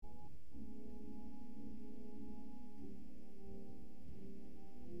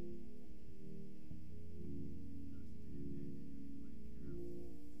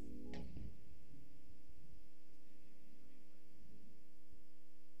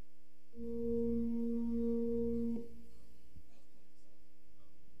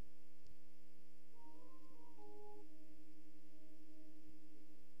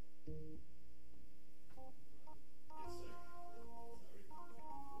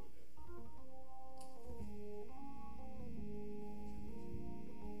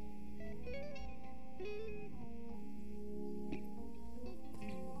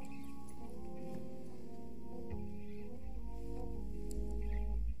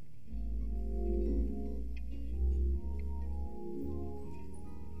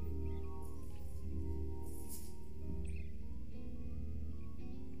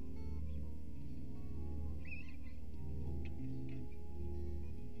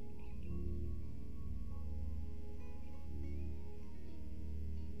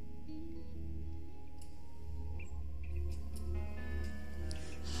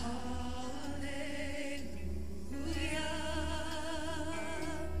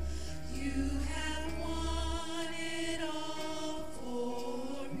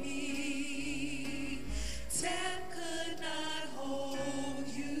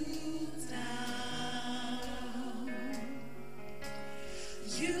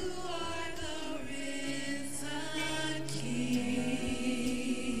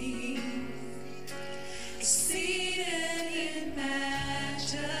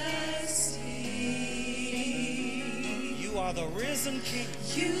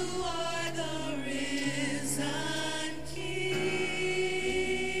You are the risen King.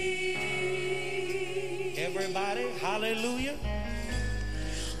 Everybody, hallelujah.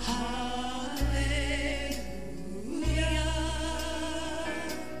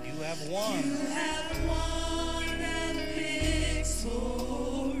 You have won. You have won the victory.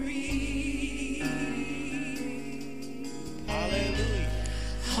 Hallelujah.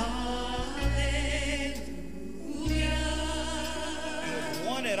 Hallelujah. You have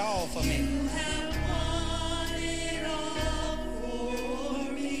won it all for me. You have won it all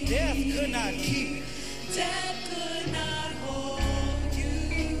for me. Death could not keep me. Death could not hold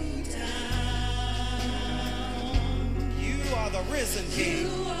you down. You are the risen King.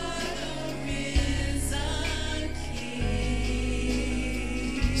 You are the risen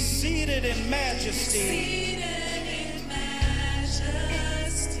King. Seated in majesty. Seated in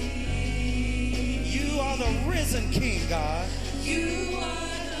majesty. You are the risen King, God. You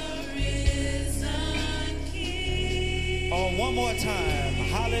are the risen King. Oh, one more time.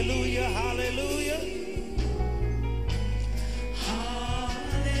 Hallelujah, hallelujah.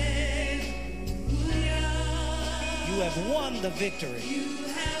 Hallelujah. You have won the victory. You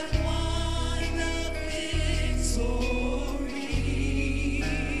have won the victory.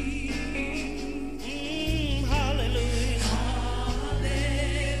 Hallelujah.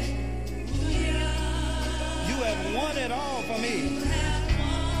 Hallelujah. You have won it all for me. You have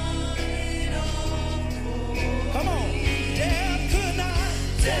won it all for Come on. Death could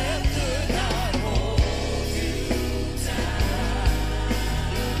not hold you down.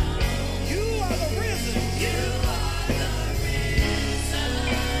 You are the risen. You are the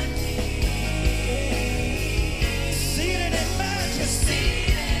risen King. Seated in majesty.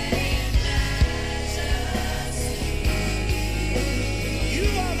 Seated in majesty. You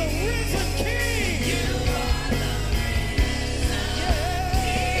are the risen King. You are the risen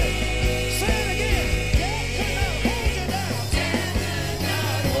King. Say it again. Death could not hold you down. Death could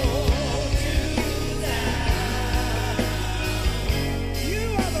not hold you down. You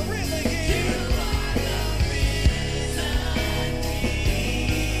are the risen King. You are the risen King.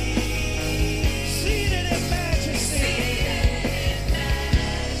 Seated in majesty. Seated in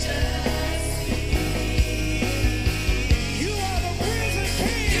majesty. You are the risen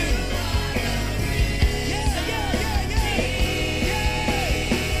King. You are the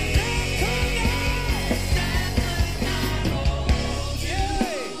Yeah. Death could not. hold you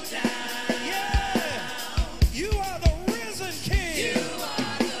down. Yeah. You are the risen King. You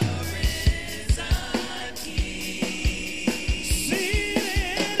are the risen King.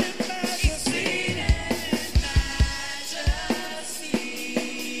 Seated in majesty. Seated in majesty.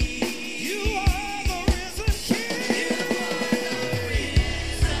 You are the risen King. You are the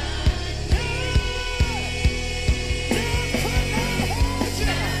risen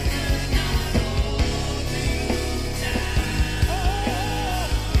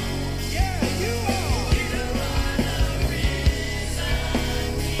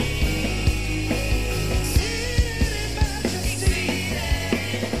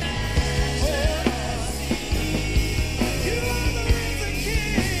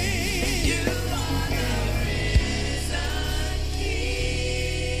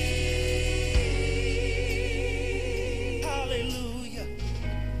Hallelujah.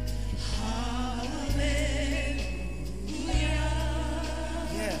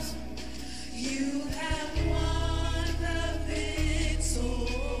 Yes. You have won the victory.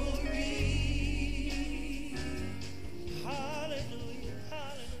 Hallelujah.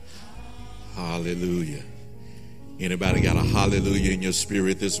 Hallelujah. Hallelujah. Anybody got a hallelujah in your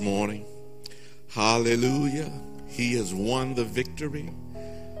spirit this morning? Hallelujah. He has won the victory.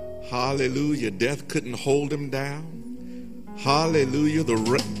 Hallelujah. Death couldn't hold him down. Hallelujah. The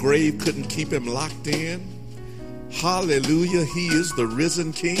grave couldn't keep him locked in. Hallelujah. He is the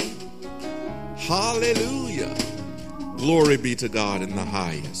risen King. Hallelujah. Glory be to God in the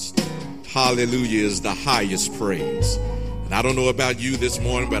highest. Hallelujah is the highest praise. And I don't know about you this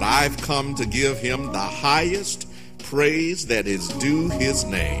morning, but I've come to give him the highest praise that is due his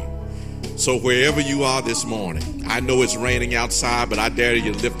name. So wherever you are this morning, I know it's raining outside, but I dare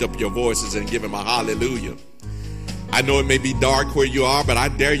you to lift up your voices and give him a hallelujah. I know it may be dark where you are, but I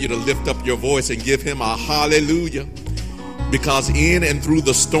dare you to lift up your voice and give him a hallelujah. Because in and through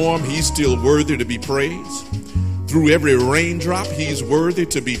the storm, he's still worthy to be praised. Through every raindrop, he's worthy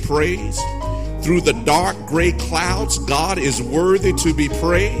to be praised. Through the dark gray clouds, God is worthy to be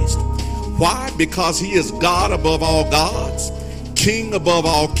praised. Why? Because he is God above all gods, King above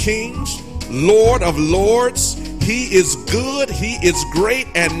all kings, Lord of lords. He is good, he is great,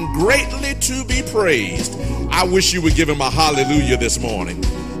 and greatly to be praised. I wish you would give him a hallelujah this morning.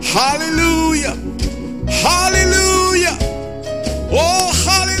 Hallelujah. Hallelujah. Oh,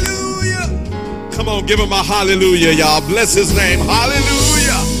 hallelujah. Come on, give him a hallelujah, y'all. Bless his name.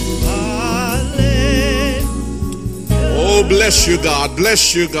 Hallelujah. Oh, bless you, God.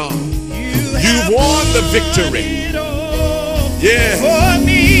 Bless you, God. You've won the victory. Yeah. For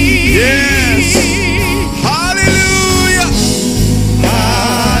me. Yes. Hallelujah.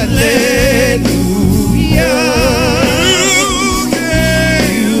 Hallelujah.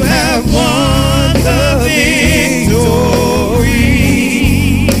 You have won the victory.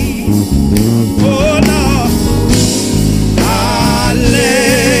 Oh Lord.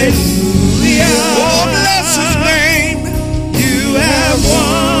 Hallelujah. Oh, bless his name. You have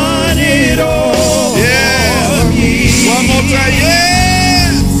won it all. Yeah. For me. One more time. Yeah.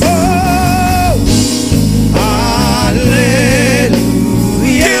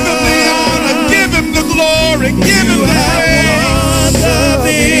 Give him the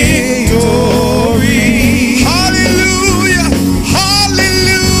victory. Hallelujah.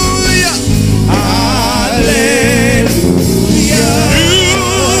 Hallelujah. Hallelujah. You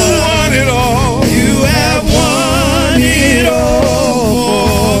won it all. You have won it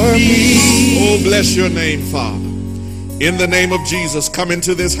all for me. Oh, bless your name, Father. In the name of Jesus, come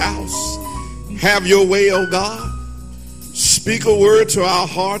into this house. Have your way, oh God. Speak a word to our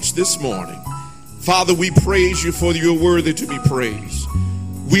hearts this morning. Father, we praise you for you're worthy to be praised.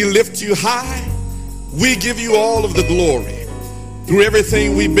 We lift you high. We give you all of the glory. Through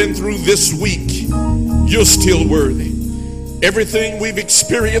everything we've been through this week, you're still worthy. Everything we've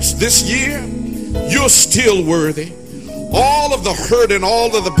experienced this year, you're still worthy. All of the hurt and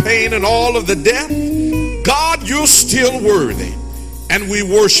all of the pain and all of the death, God, you're still worthy. And we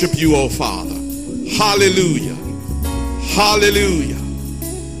worship you, oh Father. Hallelujah. Hallelujah.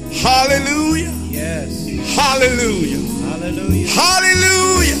 Hallelujah. Yes. Hallelujah. Hallelujah.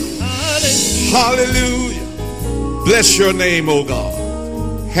 Hallelujah. Hallelujah. Bless your name, oh God.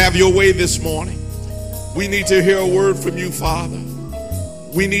 Have your way this morning. We need to hear a word from you, Father.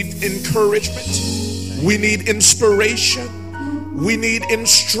 We need encouragement. We need inspiration. We need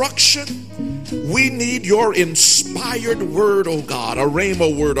instruction. We need your inspired word, oh God, a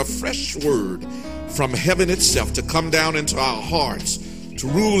rhema word, a fresh word from heaven itself to come down into our hearts, to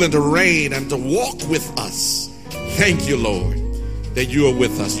rule and to reign and to walk with us. Thank you, Lord, that you are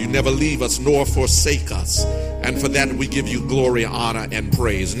with us. You never leave us nor forsake us. And for that we give you glory, honor, and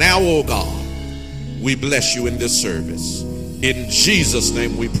praise. Now, oh God, we bless you in this service. In Jesus'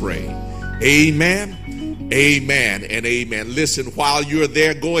 name we pray. Amen. Amen and amen. Listen, while you're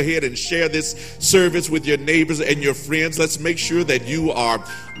there, go ahead and share this service with your neighbors and your friends. Let's make sure that you are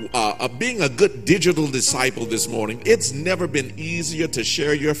being a good digital disciple this morning. It's never been easier to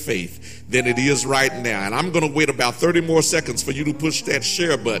share your faith than it is right now. And I'm going to wait about 30 more seconds for you to push that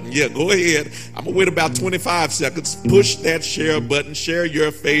share button. Yeah, go ahead. I'm going to wait about 25 seconds. Push that share button. Share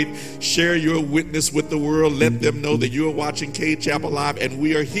your faith. Share your witness with the world. Let them know that you are watching Cade Chapel Live and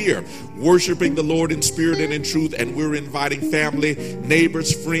we are here worshiping the Lord in spirit and in truth. And we're inviting family,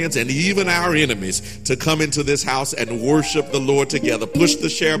 neighbors, friends, and even our enemies to come into this house and worship the Lord together. Push the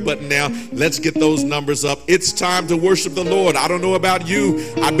share button now. Let's get those numbers up. It's time to worship the Lord. I don't know about you.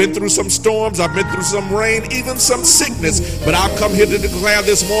 I've been through some storms. I've been through some rain, even some sickness. But I've come here to declare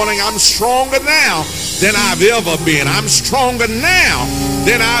this morning, I'm stronger now than I've ever been. I'm stronger now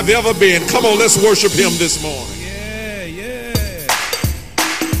than I've ever been. Come on, let's worship him this morning.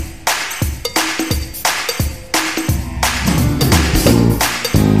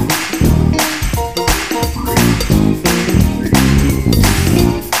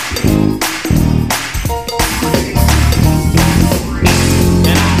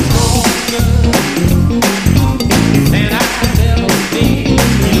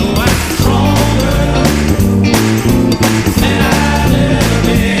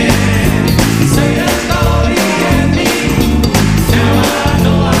 Say it, Lord.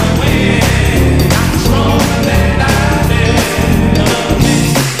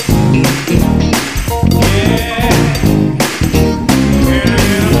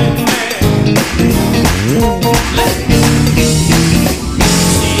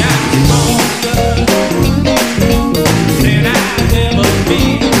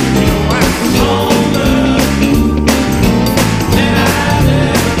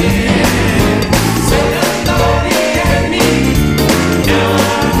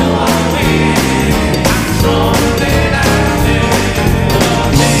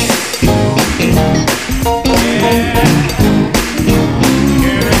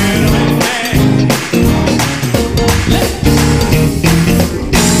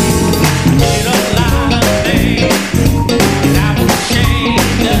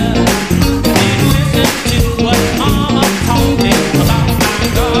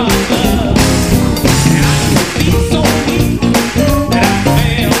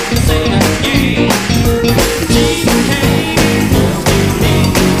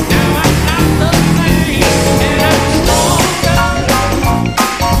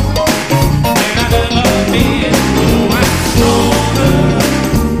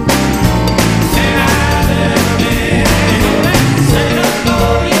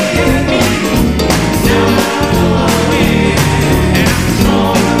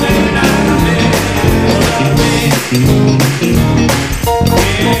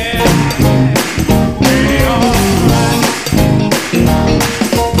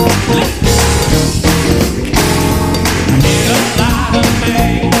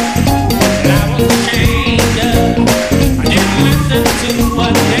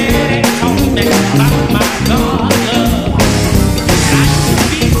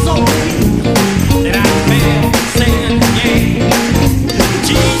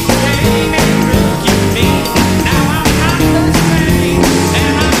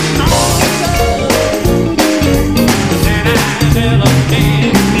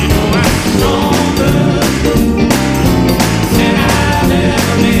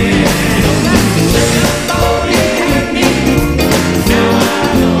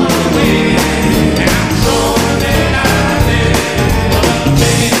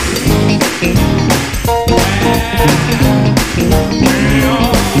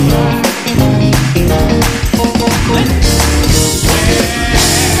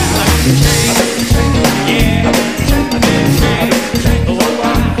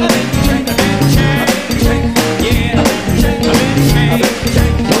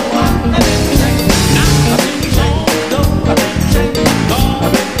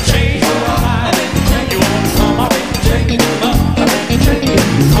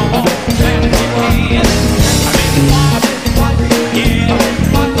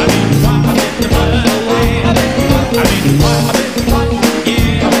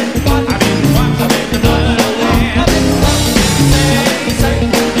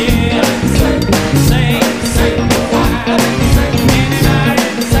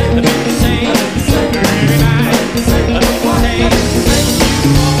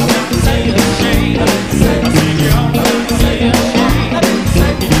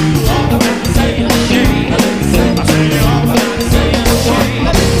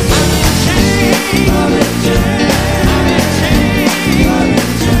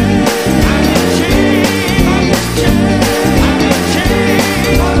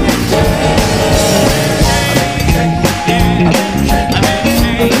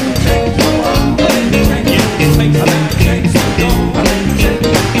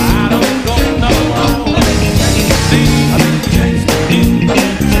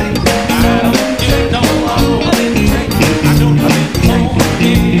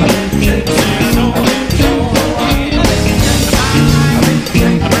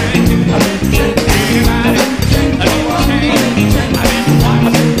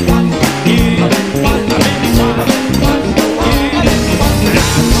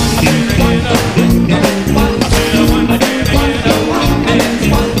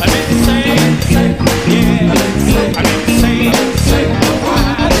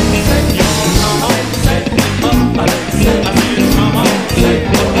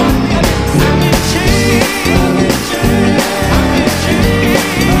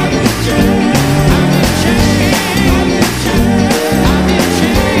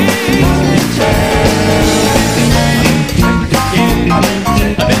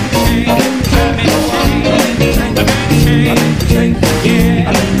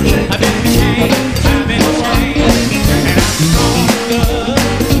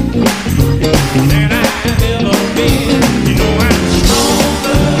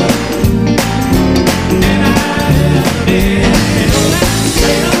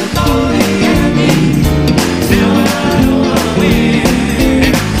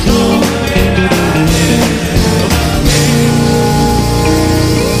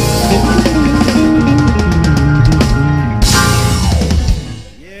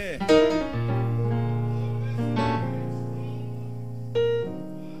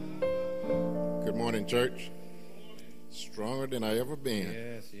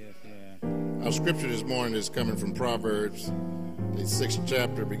 Is coming from Proverbs, the 6th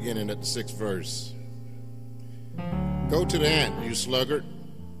chapter, beginning at the 6th verse. Go to the ant, you sluggard.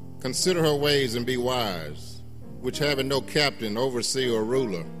 Consider her ways and be wise, which having no captain, overseer, or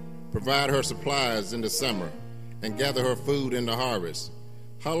ruler, provide her supplies in the summer, and gather her food in the harvest.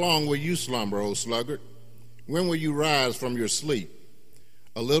 How long will you slumber, O sluggard? When will you rise from your sleep?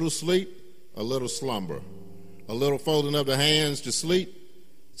 A little sleep, a little slumber, a little folding of the hands to sleep,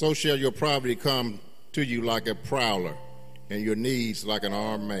 so shall your poverty come to you like a prowler, and your needs like an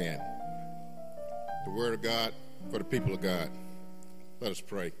armed man. The word of God for the people of God. Let us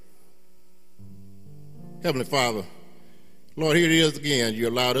pray. Heavenly Father, Lord, here it is again. You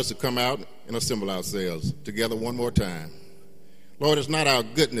allowed us to come out and assemble ourselves together one more time. Lord, it's not our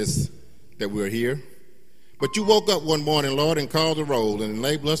goodness that we're here, but you woke up one morning, Lord, and called the roll and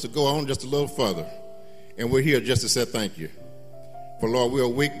enabled us to go on just a little further. And we're here just to say thank you. For, Lord, we are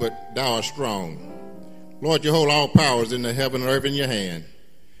weak, but thou art strong. Lord, you hold all powers in the heaven and earth in your hand.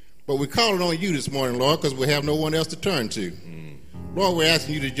 But we're calling on you this morning, Lord, because we have no one else to turn to. Lord, we're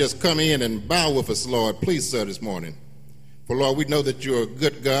asking you to just come in and bow with us, Lord. Please, sir, this morning. For, Lord, we know that you're a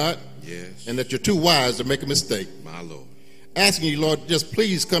good God. Yes. And that you're too wise to make a mistake. My Lord. Asking you, Lord, just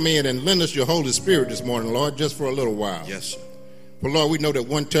please come in and lend us your Holy Spirit this morning, Lord, just for a little while. Yes, sir. For, Lord, we know that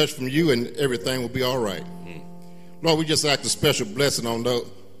one touch from you and everything will be all right. Lord, we just ask a special blessing on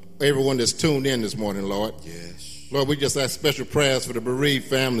everyone that's tuned in this morning, Lord. Yes. Lord, we just ask special prayers for the bereaved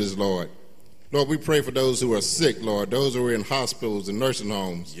families, Lord. Lord, we pray for those who are sick, Lord, those who are in hospitals and nursing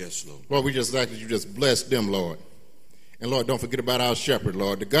homes. Yes, Lord. Lord, we just ask that you just bless them, Lord. And, Lord, don't forget about our shepherd,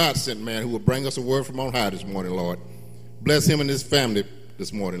 Lord, the God-sent man who will bring us a word from on high this morning, Lord. Bless him and his family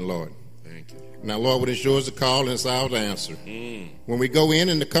this morning, Lord. Thank you. Now, Lord, when it's yours to call and it's ours to answer. When we go in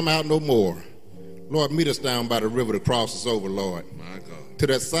and to come out no more, Lord, meet us down by the river to cross us over, Lord. My God. To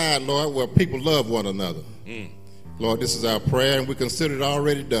that side, Lord, where people love one another. Lord, this is our prayer, and we consider it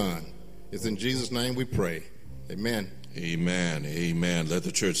already done. It's in Jesus' name we pray. Amen. Amen. Amen. Let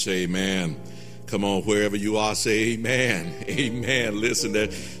the church say amen. Come on, wherever you are, say amen. Amen. Listen,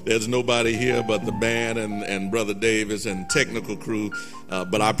 there's nobody here but the band and Brother Davis and technical crew.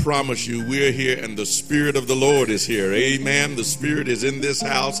 But I promise you, we're here and the Spirit of the Lord is here. Amen. The Spirit is in this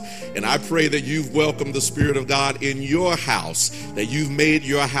house. And I pray that you've welcomed the Spirit of God in your house, that you've made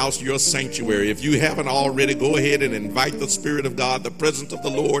your house your sanctuary. If you haven't already, go ahead and invite the Spirit of God, the presence of the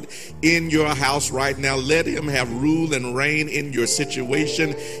Lord in your house right now. Let him have rule and reign in your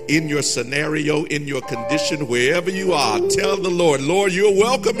situation, in your scenario, in your condition, wherever you are. Tell the Lord, Lord, you're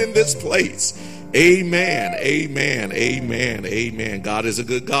welcome in this place. Amen, amen, amen, amen. God is a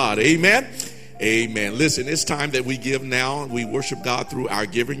good God. Amen. Amen. Listen, it's time that we give now. We worship God through our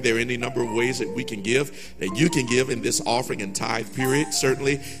giving. There are any number of ways that we can give, that you can give in this offering and tithe period.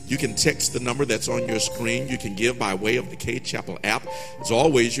 Certainly, you can text the number that's on your screen. You can give by way of the Cade Chapel app. As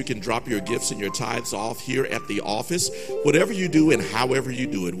always, you can drop your gifts and your tithes off here at the office. Whatever you do and however you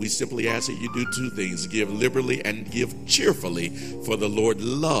do it, we simply ask that you do two things: give liberally and give cheerfully, for the Lord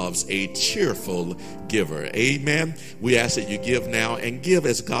loves a cheerful giver. Amen. We ask that you give now and give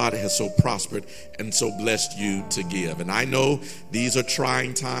as God has so prospered and so blessed you to give. And I know these are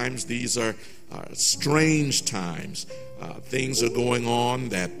trying times. These are strange times. Things are going on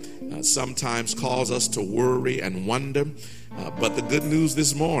that sometimes cause us to worry and wonder. But the good news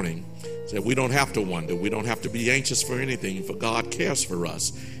this morning is that we don't have to wonder. We don't have to be anxious for anything, for God cares for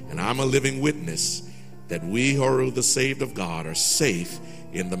us. And I'm a living witness that we who are the saved of God are safe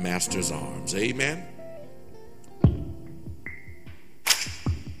in the Master's arms. Amen.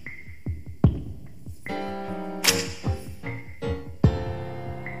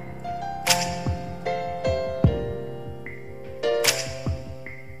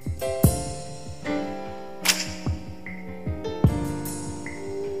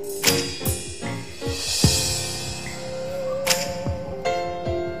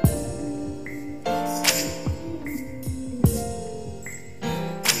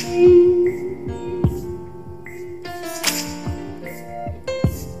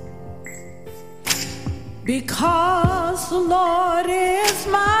 Because the Lord is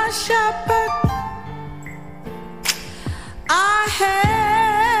my shepherd, I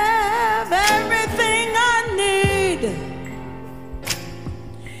have everything I need.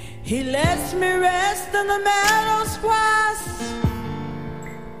 He lets me rest in the meadow's grass,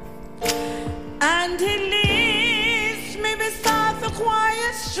 and He leads me beside the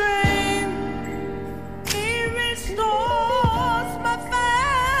quiet stream. He restores my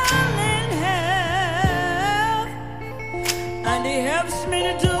failing health, and He helps me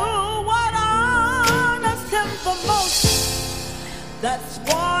to do what honors Him the most. That's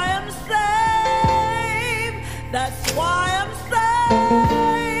why I'm saved. That's why I'm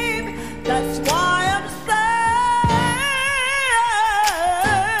saved. That's why I'm saved.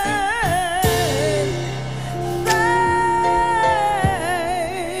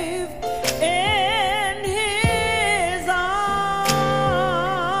 Saved in His arms.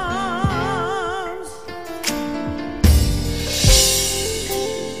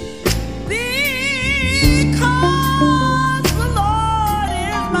 Because the Lord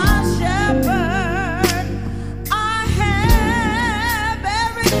is my shepherd, I have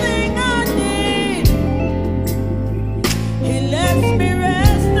everything I need. He lets me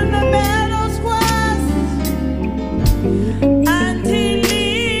rest in the meadow's grass, and He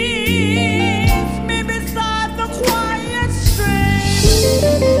leads me beside the quiet stream.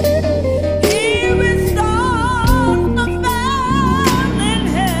 He restores the failing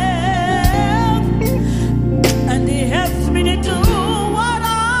health, and He helps me to do what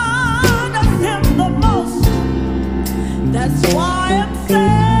honors Him the most. That's why I'm saved.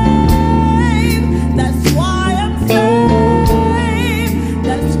 That's why I'm saved.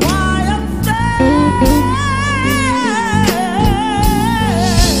 That's why I'm saved.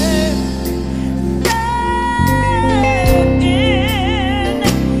 Saved in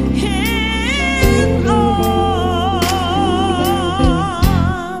His arms.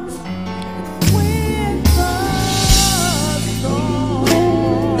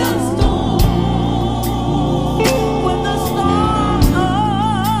 When the storm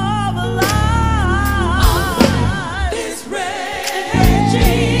of life is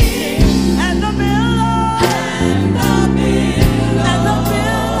raging, and the billows,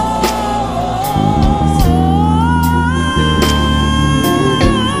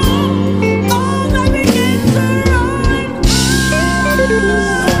 oh, they begin to rise.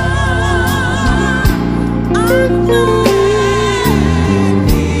 I know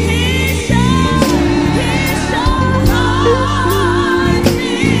He shall hide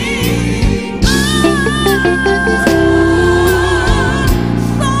me.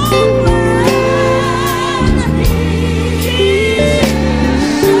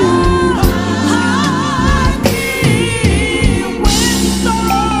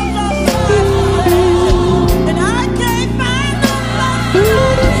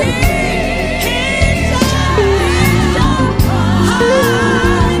 He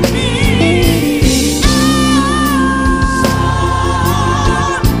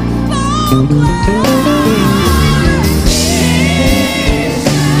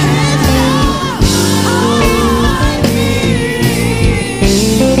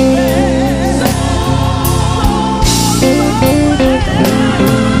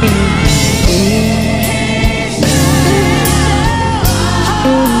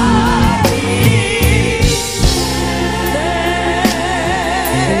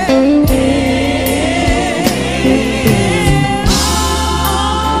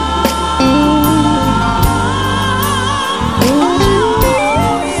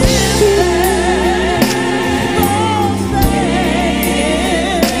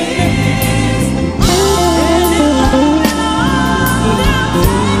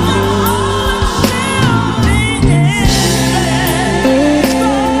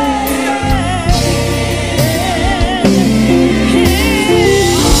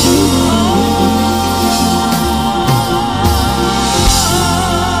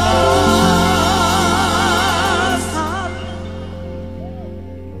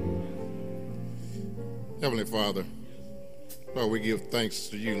Heavenly Father, Lord, we give thanks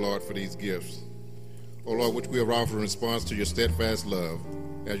to you, Lord, for these gifts. Oh, Lord, which we have offered in response to your steadfast love.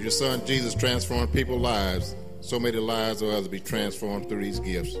 As your Son Jesus transformed people's lives, so may the lives of others be transformed through these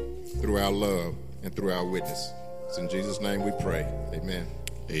gifts, through our love, and through our witness. It's in Jesus' name we pray. Amen.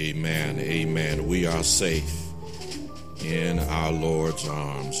 Amen. Amen. We are safe in our Lord's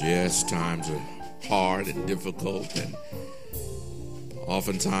arms. Yes, times are hard and difficult, and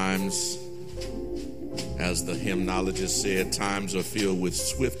oftentimes, as the hymnologist said, times are filled with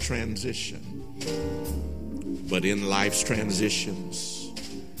swift transition. But in life's transitions,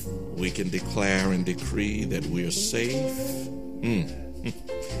 we can declare and decree that we are safe in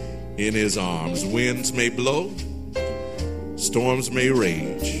his arms. Winds may blow, storms may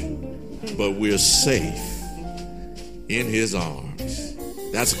rage, but we're safe in his arms.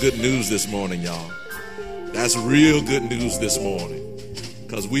 That's good news this morning, y'all. That's real good news this morning,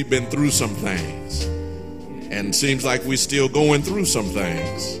 because we've been through some things, and seems like we're still going through some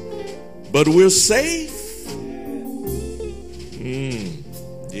things, but we're safe.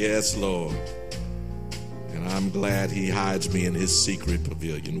 Yes, Lord. And I'm glad he hides me in his secret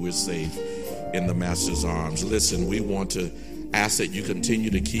pavilion. We're safe in the Master's arms. Listen, we want to ask that you continue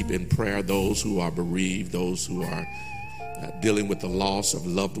to keep in prayer those who are bereaved, those who are dealing with the loss of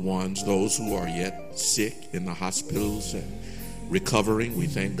loved ones, those who are yet sick in the hospitals and recovering. We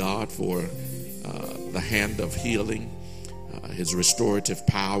thank God for the hand of healing, his restorative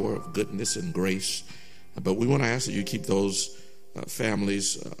power of goodness and grace. But we want to ask that you keep those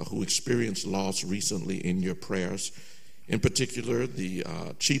families who experienced loss recently in your prayers, in particular the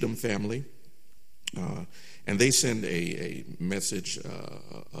Cheatham family. And they send a message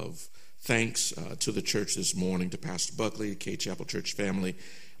of thanks to the church this morning, to Pastor Buckley, Cade Chapel Church family,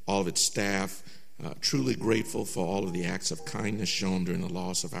 all of its staff. Truly grateful for all of the acts of kindness shown during the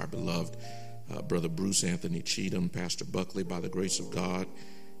loss of our beloved Brother Bruce Anthony Cheatham. Pastor Buckley, by the grace of God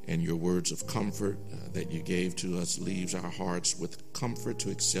and your words of comfort that you gave to us, leaves our hearts with comfort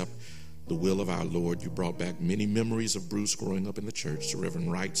to accept the will of our Lord. You brought back many memories of Bruce growing up in the church. To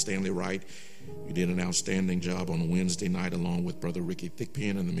Reverend Wright, Stanley Wright, you did an outstanding job on Wednesday night along with Brother Ricky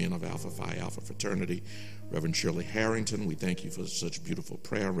Thickpen and the men of Alpha Phi Alpha Fraternity. Reverend Shirley Harrington, we thank you for such beautiful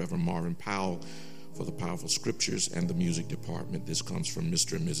prayer. Reverend Marvin Powell, for the powerful scriptures, and the music department. This comes from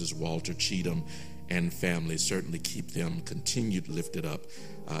Mr. and Mrs. Walter Cheatham and family. Certainly keep them continued lifted up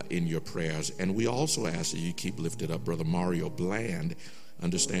in your prayers. And we also ask that you keep lifted up Brother Mario Bland.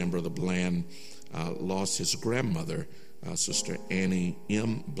 Understand Brother Bland lost his grandmother, Sister Annie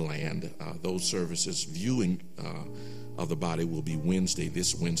M. Bland. Those services, viewing of the body, will be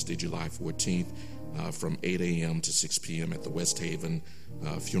this Wednesday, July 14th, from 8 a.m. to 6 p.m. at the West Haven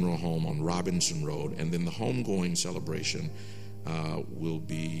Funeral Home on Robinson Road. And then the homegoing celebration will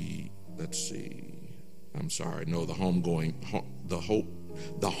be, the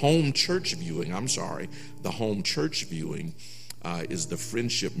home church viewing is the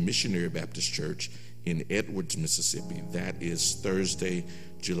Friendship Missionary Baptist Church in Edwards, Mississippi. That is Thursday,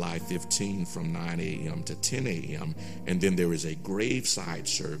 July 15 from 9 a.m. to 10 a.m. And then there is a graveside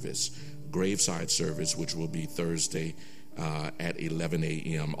service, which will be Thursday at 11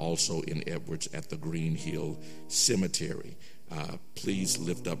 a.m. also in Edwards at the Green Hill Cemetery. Please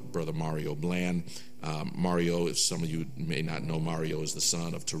lift up Brother Mario Bland. Mario, if some of you may not know, Mario is the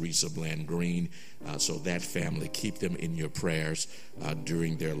son of Teresa Bland Green. So that family, keep them in your prayers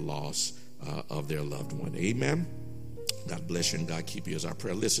during their loss of their loved one. Amen. God bless you and God keep you as our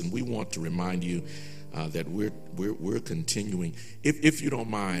prayer. Listen, we want to remind you that we're continuing. If you don't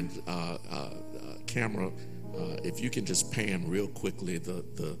mind, camera, if you can just pan real quickly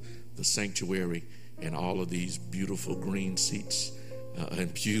the sanctuary and all of these beautiful green seats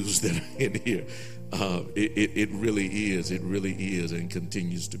and pews that are in here. It really is and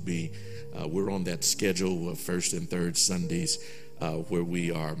continues to be. We're on that schedule of first and third Sundays where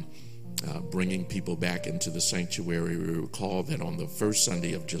we are bringing people back into the sanctuary. We recall that on the first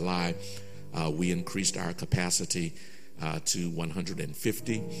Sunday of July, we increased our capacity to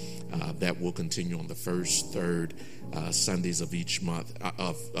 150. That will continue on the first, third Sundays of each month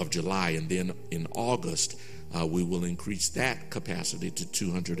of July. And then in August, we will increase that capacity to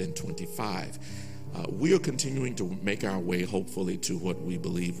 225. We are continuing to make our way, hopefully, to what we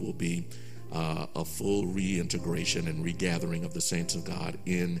believe will be a full reintegration and regathering of the saints of God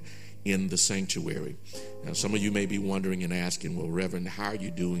in the sanctuary. Now, some of you may be wondering and asking, well, Reverend, how are you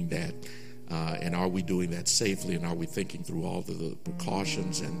doing that? And are we doing that safely? And are we thinking through all the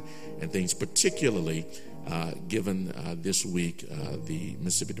precautions and things, particularly given this week the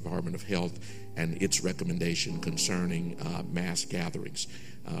Mississippi Department of Health and its recommendation concerning mass gatherings?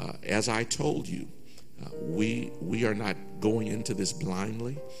 As I told you We are not going into this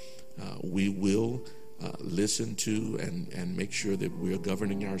blindly. We will listen to and make sure that we're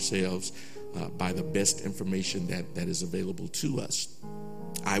governing ourselves by the best information that is available to us.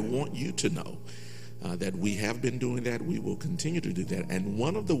 I want you to know that we have been doing that. We will continue to do that. And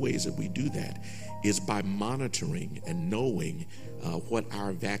one of the ways that we do that is by monitoring and knowing what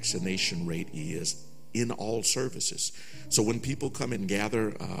our vaccination rate is in all services. So when people come and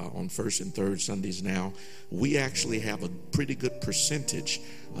gather on first and third Sundays now, we actually have a pretty good percentage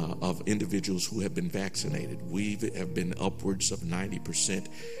of individuals who have been vaccinated. We have been upwards of 90%.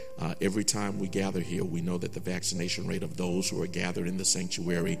 Every time we gather here, we know that the vaccination rate of those who are gathered in the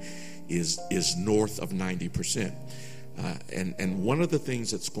sanctuary is north of 90%. And one of the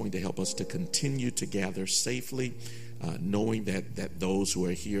things that's going to help us to continue to gather safely, knowing that those who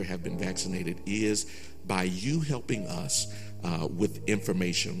are here have been vaccinated, is by you helping us with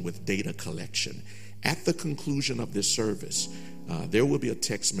information, with data collection. At the conclusion of this service, there will be a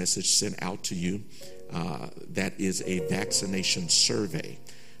text message sent out to you that is a vaccination survey.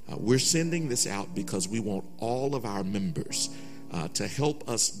 We're sending this out because we want all of our members to help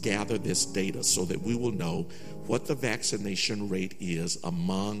us gather this data so that we will know what the vaccination rate is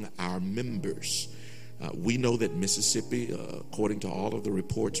among our members. We know that Mississippi, according to all of the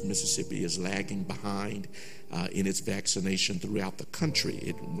reports, Mississippi is lagging behind in its vaccination throughout the country.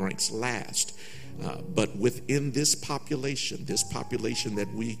 It ranks last. But within this population that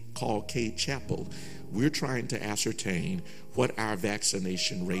we call Cade Chapel, we're trying to ascertain what our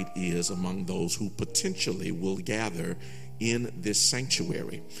vaccination rate is among those who potentially will gather in this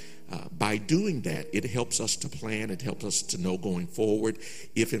sanctuary. By doing that, it helps us to plan. It helps us to know going forward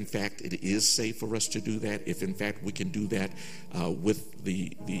if, in fact, it is safe for us to do that, if, in fact, we can do that with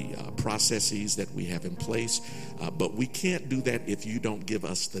the processes that we have in place. But we can't do that if you don't give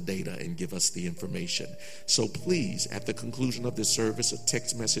us the data and give us the information. So please, at the conclusion of this service, a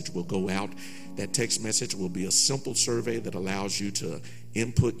text message will go out. That text message will be a simple survey that allows you to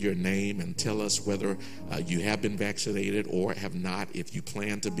input your name and tell us whether you have been vaccinated or have not, if you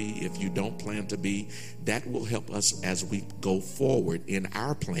plan to be, if you don't plan to be. That will help us as we go forward in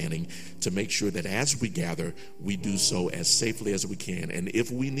our planning to make sure that as we gather, we do so as safely as we can. And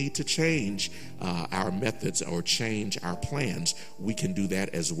if we need to change our methods or change our plans, we can do that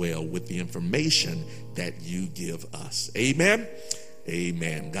as well with the information that you give us. Amen?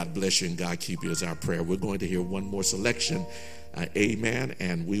 Amen. God bless you and God keep you is our prayer. We're going to hear one more selection. Amen.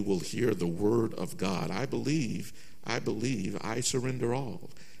 And we will hear the word of God. I believe, I surrender all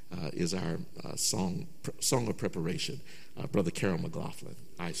is our song of preparation. Brother Carol McLaughlin,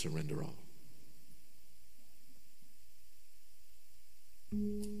 I surrender all.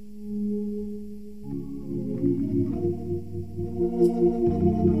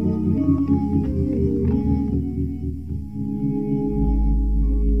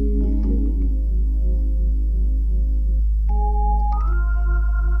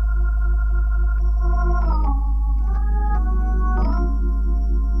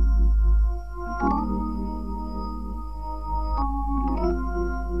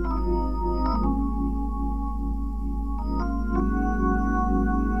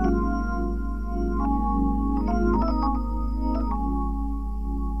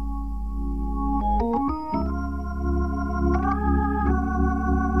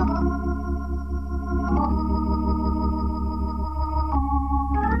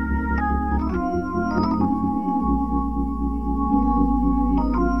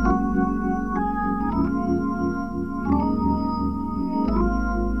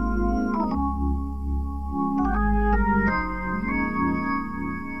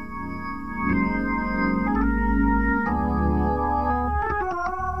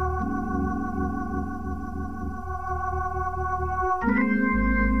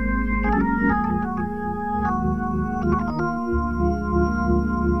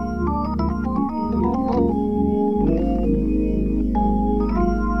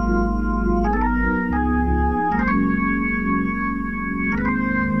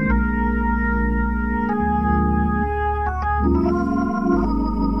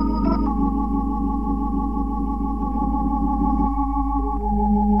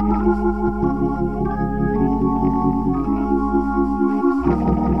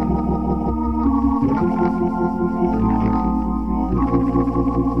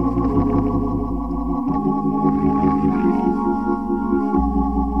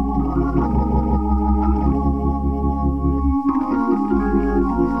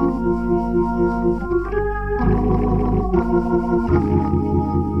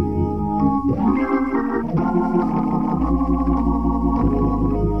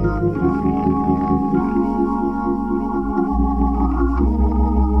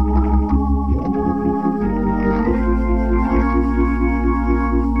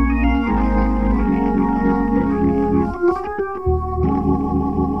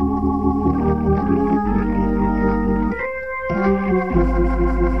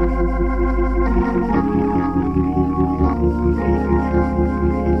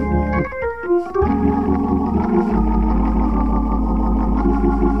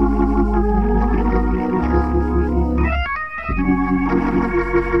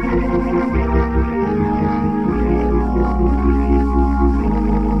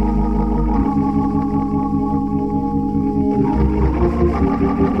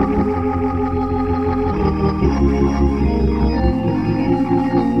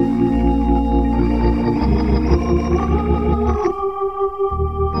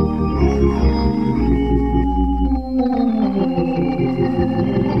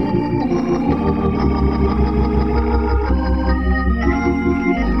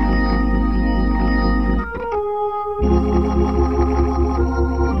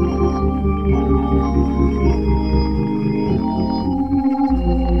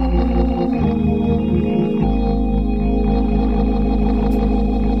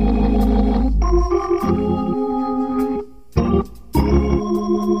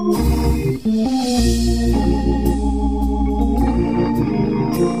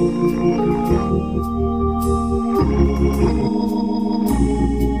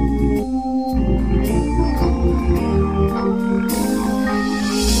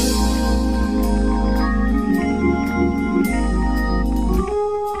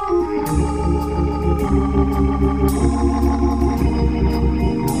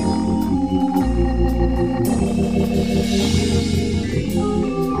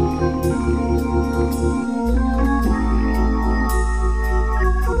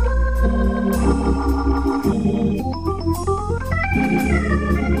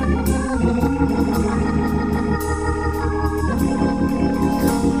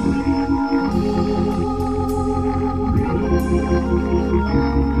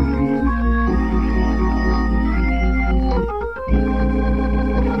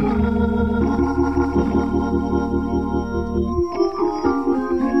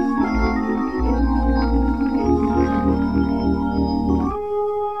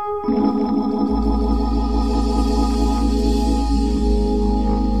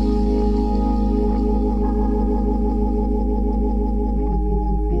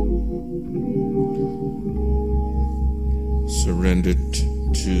 Surrendered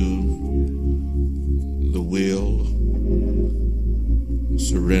to the will,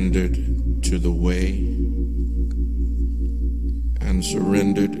 surrendered to the way, and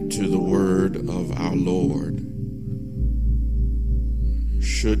surrendered to the word of our Lord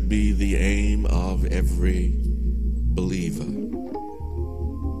should be the aim of every believer.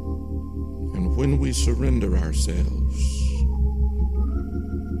 And when we surrender ourselves,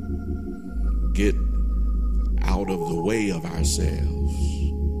 get out of the way of ourselves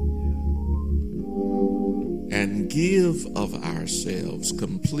and give of ourselves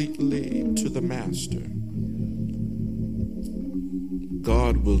completely to the Master,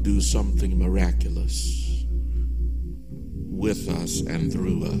 God will do something miraculous with us and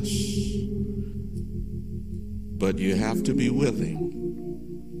through us. But you have to be willing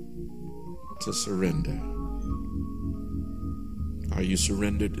to surrender. Are you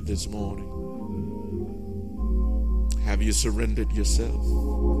surrendered this morning? Have you surrendered yourself?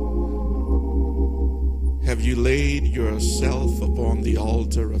 Have you laid yourself upon the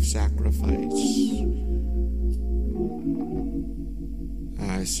altar of sacrifice?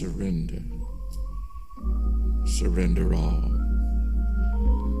 I surrender. Surrender all.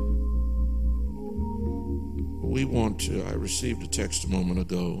 We want to, I received a text a moment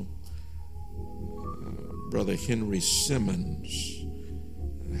ago. Brother Henry Simmons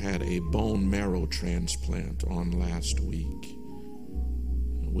had a bone marrow transplant on last week.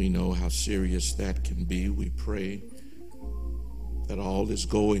 We know how serious that can be. We pray that all is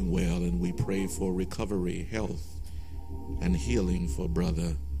going well, and we pray for recovery, health, and healing for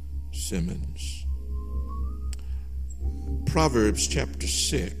Brother Simmons. Proverbs chapter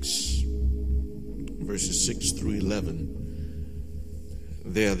 6, verses 6 through 11.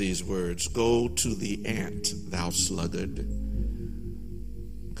 There are these words: Go to the ant, thou sluggard.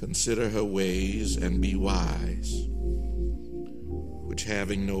 Consider her ways and be wise, which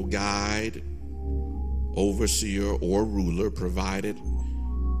having no guide, overseer, or ruler, provided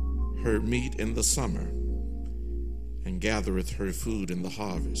her meat in the summer, and gathereth her food in the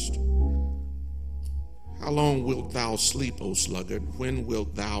harvest. How long wilt thou sleep, O sluggard? When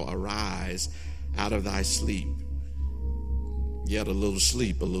wilt thou arise out of thy sleep? Yet a little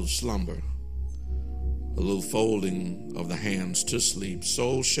sleep, a little slumber, a little folding of the hands to sleep.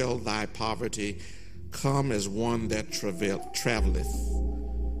 So shall thy poverty come as one that traveleth,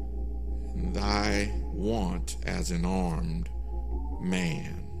 and thy want as an armed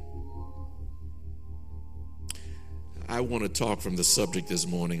man. I want to talk from the subject this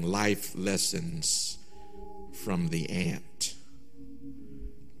morning: life lessons from the ant.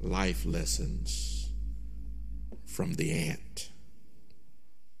 Life lessons from the ant.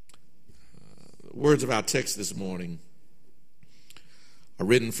 Words of our text this morning are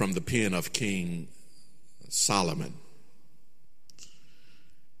written from the pen of King Solomon.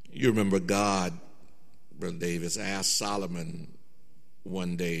 You remember God, Brother Davis, asked Solomon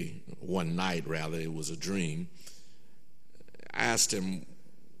one night, it was a dream, asked him,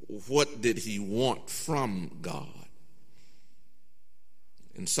 what did he want from God?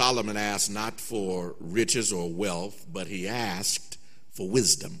 And Solomon asked not for riches or wealth, but he asked for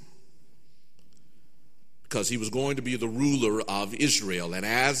wisdom. Because he was going to be the ruler of Israel. And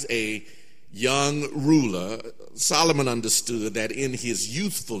as a young ruler, Solomon understood that in his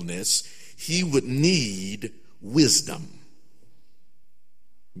youthfulness, he would need wisdom.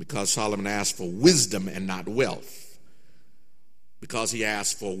 Because Solomon asked for wisdom and not wealth. Because he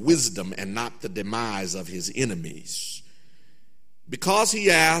asked for wisdom and not the demise of his enemies. Because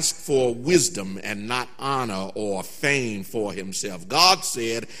he asked for wisdom and not honor or fame for himself. God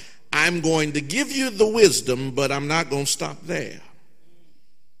said, I'm going to give you the wisdom, but I'm not going to stop there.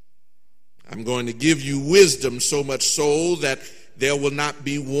 I'm going to give you wisdom so much so that there will not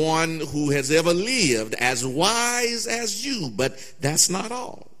be one who has ever lived as wise as you, but that's not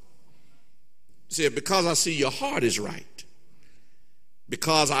all. He said, because I see your heart is right.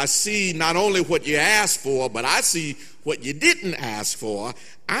 Because I see not only what you asked for, but I see what you didn't ask for,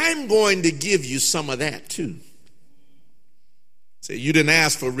 I'm going to give you some of that too. Say, you didn't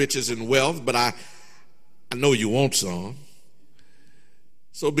ask for riches and wealth, but I know you want some.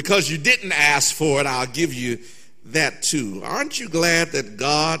 So because you didn't ask for it, I'll give you that too. Aren't you glad that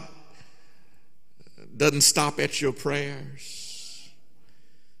God doesn't stop at your prayers?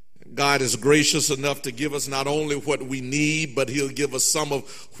 God is gracious enough to give us not only what we need, but he'll give us some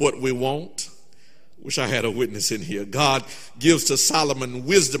of what we want. Wish I had a witness in here. God gives to Solomon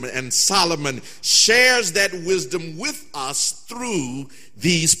wisdom, and Solomon shares that wisdom with us through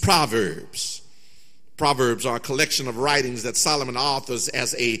these Proverbs. Proverbs are a collection of writings that Solomon authors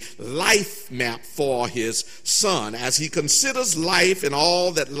as a life map for his son. As he considers life and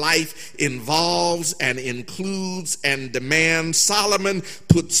all that life involves and includes and demands, Solomon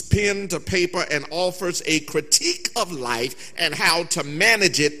puts pen to paper and offers a critique of life and how to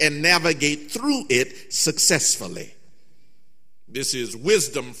manage it and navigate through it successfully. This is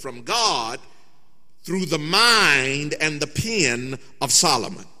wisdom from God through the mind and the pen of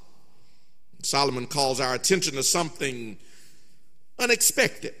Solomon. Solomon calls our attention to something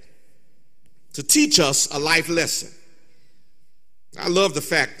unexpected to teach us a life lesson. I love the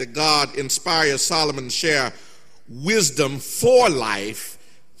fact that God inspires Solomon to share wisdom for life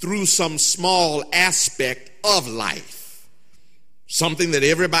through some small aspect of life. Something that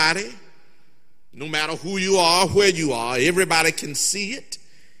everybody, no matter who you are, where you are, everybody can see it.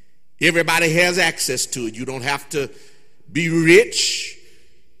 Everybody has access to it. You don't have to be rich.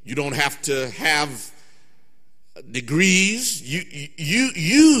 You don't have to have degrees.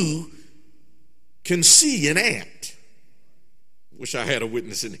 You can see an ant. Wish I had a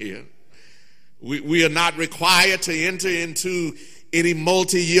witness in here. We are not required to enter into any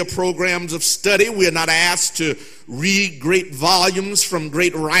multi-year programs of study. We are not asked to read great volumes from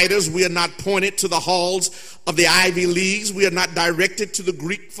great writers. We are not pointed to the halls of the Ivy Leagues. We are not directed to the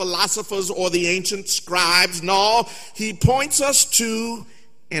Greek philosophers or the ancient scribes. No, he points us to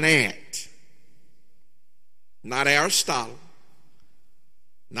an ant. Not Aristotle,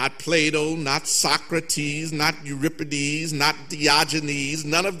 not Plato, not Socrates, not Euripides, not Diogenes.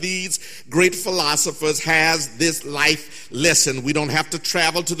 None of these great philosophers has this life lesson. We don't have to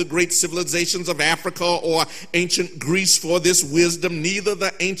travel to the great civilizations of Africa or ancient Greece for this wisdom. Neither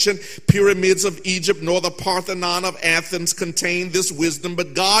the ancient pyramids of Egypt nor the Parthenon of Athens contain this wisdom.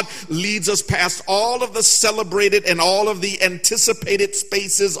 But God leads us past all of the celebrated and all of the anticipated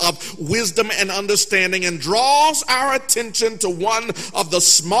spaces of wisdom and understanding and draws our attention to one of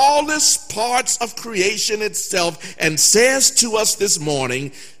the smallest parts of creation itself and says to us this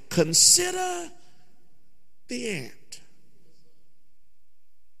morning, consider the ant.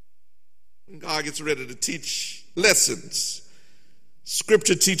 When God gets ready to teach lessons,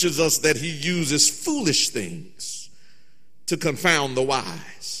 Scripture teaches us that he uses foolish things to confound the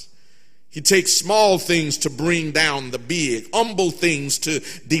wise. He takes small things to bring down the big, humble things to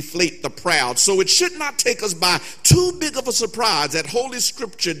deflate the proud. So it should not take us by too big of a surprise that Holy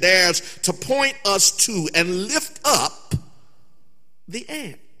Scripture dares to point us to and lift up the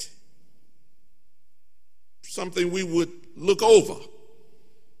ant. Something we would look over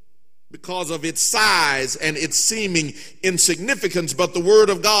because of its size and its seeming insignificance. But the Word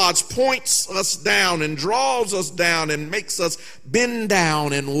of God points us down and draws us down and makes us bend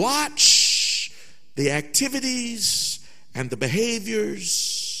down and watch the activities and the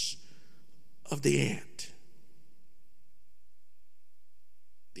behaviors of the ant.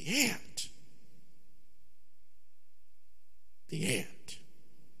 The ant. The ant.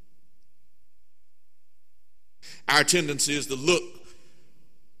 Our tendency is to look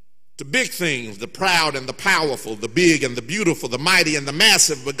to big things, the proud and the powerful, the big and the beautiful, the mighty and the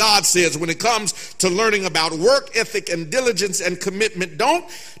massive. But God says when it comes to learning about work ethic and diligence and commitment, don't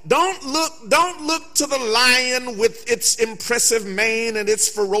look to the lion with its impressive mane and its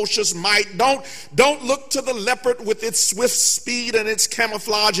ferocious might. Don't look to the leopard with its swift speed and its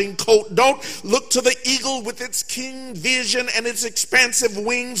camouflaging coat. Don't look to the eagle with its keen vision and its expansive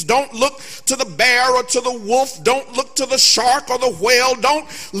wings. Don't look to the bear or to the wolf. Don't look to the shark or the whale. Don't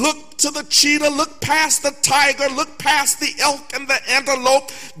look to the cheetah. Look past the tiger. Look past the elk and the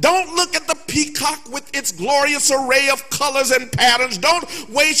antelope. Don't look at the peacock with its glorious array of colors and patterns. Don't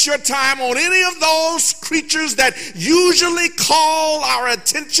waste your time on any of those creatures that usually call our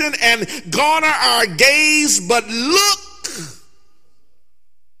attention and garner our gaze, but look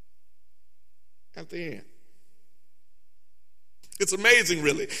at the end. It's amazing,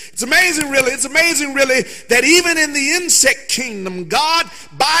 really. It's amazing, really. It's amazing, really, that even in the insect kingdom, God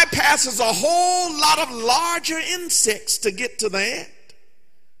bypasses a whole lot of larger insects to get to the ant.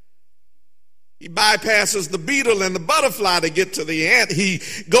 He bypasses the beetle and the butterfly to get to the ant. He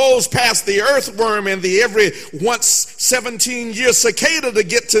goes past the earthworm and the every once 17-year cicada to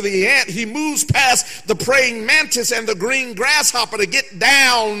get to the ant. He moves past the praying mantis and the green grasshopper to get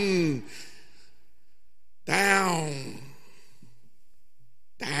down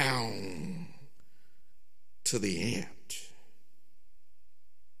to the ant.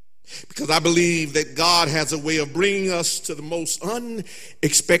 Because I believe that God has a way of bringing us to the most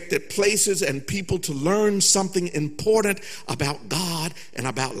unexpected places and people to learn something important about God and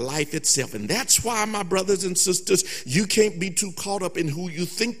about life itself. And that's why, my brothers and sisters, you can't be too caught up in who you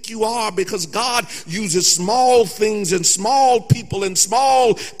think you are, because God uses small things and small people and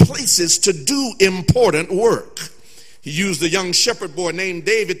small places to do important work. He used a young shepherd boy named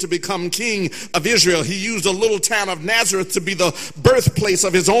David to become king of Israel. He used a little town of Nazareth to be the birthplace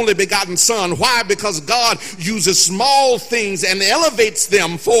of his only begotten son. Why? Because God uses small things and elevates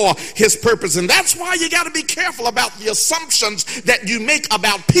them for his purpose. And that's why you got to be careful about the assumptions that you make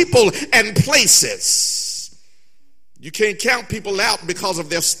about people and places. You can't count people out because of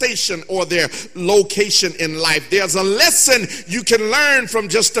their station or their location in life. There's a lesson you can learn from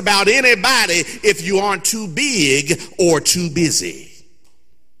just about anybody if you aren't too big or too busy.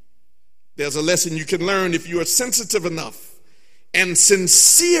 There's a lesson you can learn if you are sensitive enough and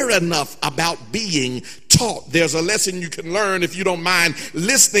sincere enough about being taught. There's a lesson you can learn if you don't mind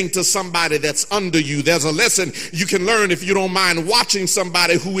listening to somebody that's under you. There's a lesson you can learn if you don't mind watching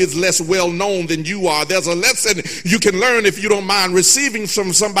somebody who is less well known than you are. There's a lesson you can learn if you don't mind receiving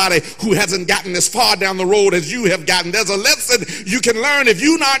from somebody who hasn't gotten as far down the road as you have gotten. There's a lesson you can learn if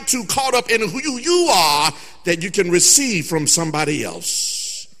you're not too caught up in who you are, that you can receive from somebody else.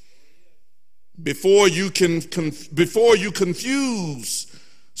 Before you confuse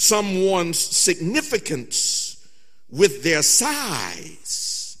someone's significance with their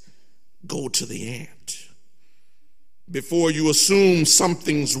size, go to the ant. Before you assume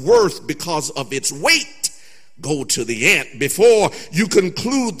something's worth because of its weight, go to the ant. Before you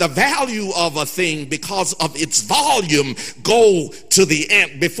conclude the value of a thing because of its volume, go to the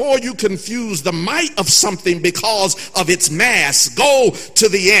ant. Before you confuse the might of something because of its mass, go to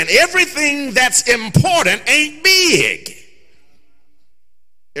the ant. Everything that's important ain't big.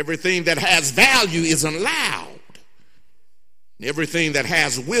 Everything that has value isn't loud. Everything that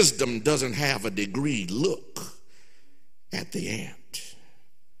has wisdom doesn't have a degree. Look at the ant.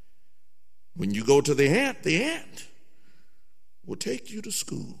 When you go to the ant will take you to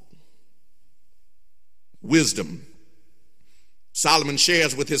school. Wisdom, Solomon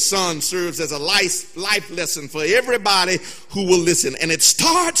shares with his son, serves as a life lesson for everybody who will listen. And it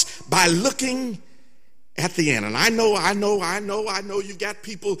starts by looking at the ant. And I know you got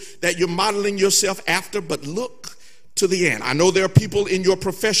people that you're modeling yourself after, but look to the ant. I know there are people in your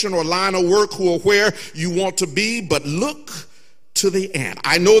profession or line of work who are where you want to be, but look to the ant.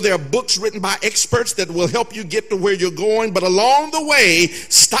 I know there are books written by experts that will help you get to where you're going, but along the way,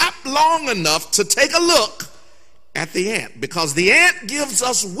 stop long enough to take a look at the ant, because the ant gives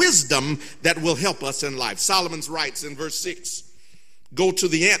us wisdom that will help us in life. Solomon writes in verse 6, "Go to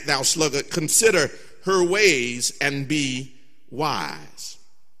the ant, thou sluggard, consider her ways and be wise."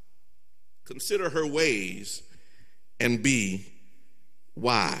 Consider her ways and be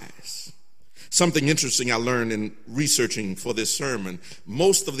wise. Something interesting I learned in researching for this sermon: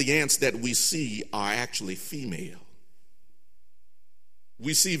 most of the ants that we see are actually female.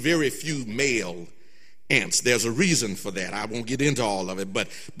 We see very few male ants. There's a reason for that. I won't get into all of it,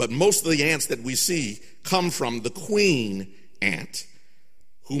 but most of the ants that we see come from the queen ant,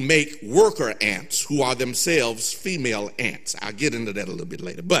 who make worker ants, who are themselves female ants. I'll get into that a little bit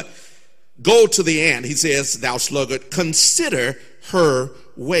later. But go to the ant, he says, thou sluggard, consider her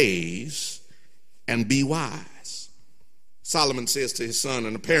ways and be wise. Solomon says to his son,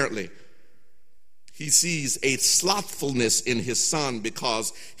 and apparently he sees a slothfulness in his son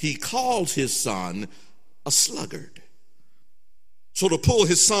because he calls his son a sluggard. So to pull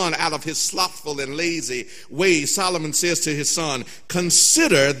his son out of his slothful and lazy ways, Solomon says to his son,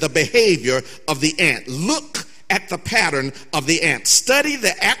 consider the behavior of the ant. Look at the pattern of the ant. Study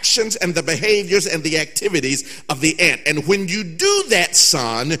the actions and the behaviors and the activities of the ant. And when you do that,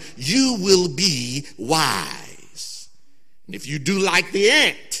 son, you will be wise. And if you do like the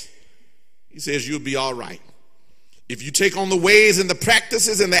ant, he says you'll be all right. If you take on the ways and the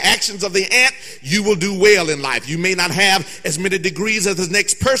practices and the actions of the ant, you will do well in life. You may not have as many degrees as the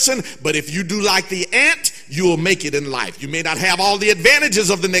next person, but if you do like the ant, you will make it in life. You may not have all the advantages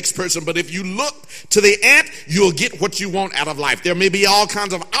of the next person, but if you look to the ant, you'll get what you want out of life. There may be all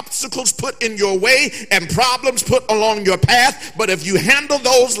kinds of obstacles put in your way and problems put along your path, but if you handle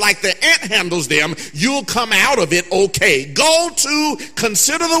those like the ant handles them, you'll come out of it okay. Go to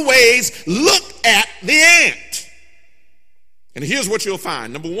consider the ways, look at the ant. And here's what you'll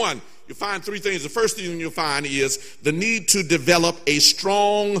find. Number one, you'll find three things. The first thing you'll find is the need to develop a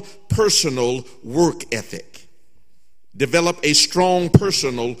strong personal work ethic. Develop a strong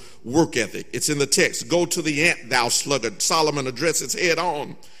personal work ethic. It's in the text. Go to the ant, thou sluggard. Solomon addresses head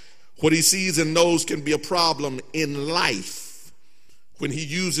on what he sees and knows can be a problem in life. When he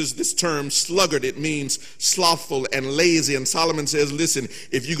uses this term sluggard, it means slothful and lazy. And Solomon says, listen,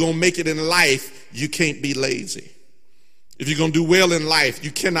 if you're going to make it in life, you can't be lazy. If you're going to do well in life, you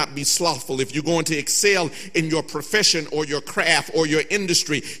cannot be slothful. If you're going to excel in your profession or your craft or your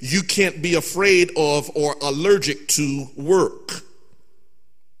industry, you can't be afraid of or allergic to work.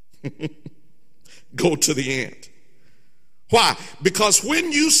 Go to the ant. Why? Because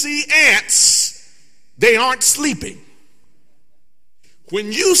when you see ants, they aren't sleeping.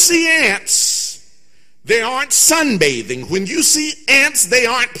 When you see ants, they aren't sunbathing. When you see ants, they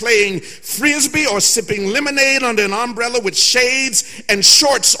aren't playing frisbee or sipping lemonade under an umbrella with shades and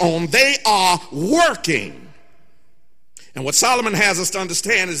shorts on. They are working. And what Solomon has us to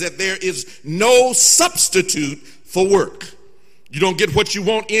understand is that there is no substitute for work. You don't get what you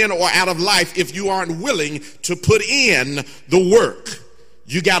want in or out of life if you aren't willing to put in the work.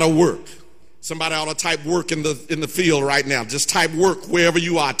 You got to work. Somebody ought to type work in the field right now. Just type work wherever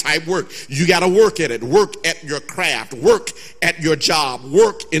you are. Type work. You got to work at it. Work at your craft. Work at your job.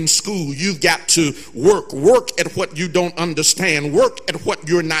 Work in school. You've got to work. Work at what you don't understand. Work at what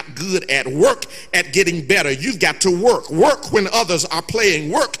you're not good at. Work at getting better. You've got to work. Work when others are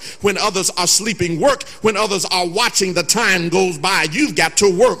playing. Work when others are sleeping. Work when others are watching the time goes by. You've got to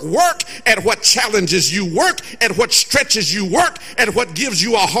work. Work at what challenges you. Work at what stretches you. Work at what gives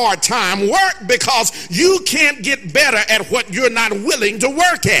you a hard time. Work because you can't get better at what you're not willing to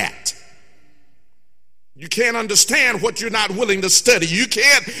work at. You can't understand what you're not willing to study. You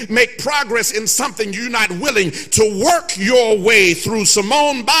can't make progress in something you're not willing to work your way through.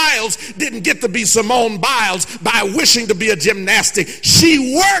 Simone Biles didn't get to be Simone Biles by wishing to be a gymnastic.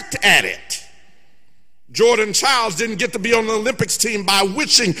 She worked at it. Jordan Childs didn't get to be on the Olympics team by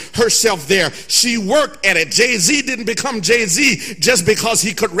wishing herself there. She worked at it. Jay-Z didn't become Jay-Z just because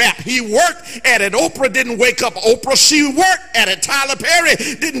he could rap. He worked at it. Oprah didn't wake up Oprah. She worked at it. Tyler Perry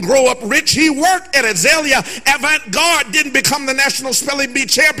didn't grow up rich. He worked at it. Zelia Avant-Garde didn't become the national spelling bee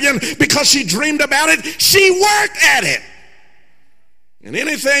champion because she dreamed about it. She worked at it. And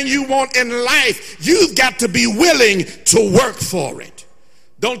anything you want in life, you've got to be willing to work for it.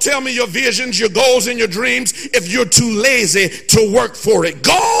 Don't tell me your visions, your goals, and your dreams if you're too lazy to work for it.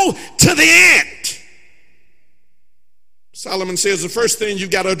 Go to the ant. Solomon says the first thing you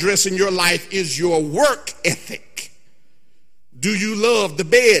got to address in your life is your work ethic. Do you love the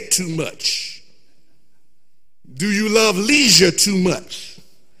bed too much? Do you love leisure too much?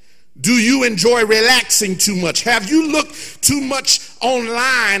 Do you enjoy relaxing too much? Have you looked too much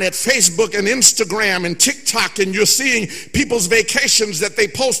online at Facebook and Instagram and TikTok and you're seeing people's vacations that they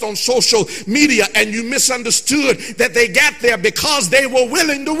post on social media and you misunderstood that they got there because they were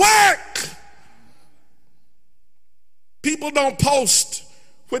willing to work? People don't post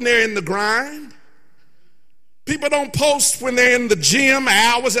when they're in the grind. People don't post when they're in the gym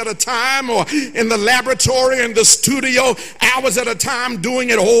hours at a time or in the laboratory, in the studio hours at a time, doing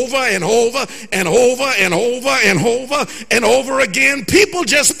it over and over and over and over and over and over again. People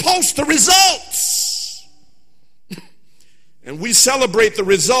just post the results. And we celebrate the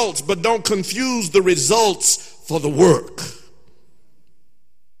results, but don't confuse the results for the work.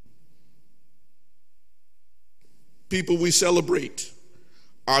 people we celebrate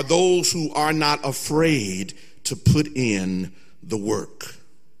are those who are not afraid to put in the work.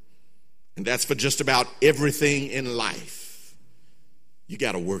 And that's for just about everything in life. You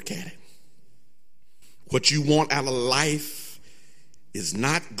got to work at it. What you want out of life is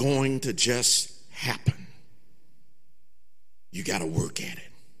not going to just happen. You got to work at it.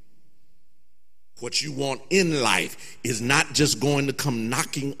 What you want in life is not just going to come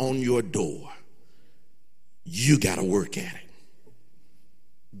knocking on your door. You got to work at it.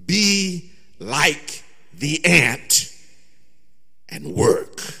 Be like the ant and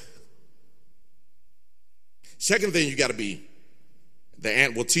work. Second thing you got to be, the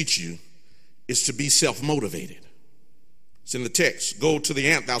ant will teach you, is to be self-motivated. It's in the text. Go to the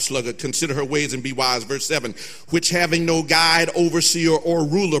ant, thou sluggard, consider her ways and be wise. Verse 7, which having no guide, overseer, or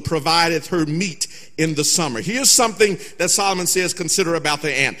ruler, provideth her meat in the summer. Here's something that Solomon says, consider about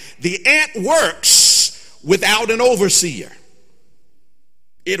the ant. The ant works without an overseer.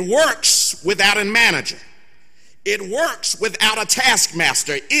 It works without a manager. It works without a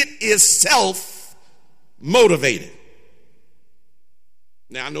taskmaster. It is self-motivated.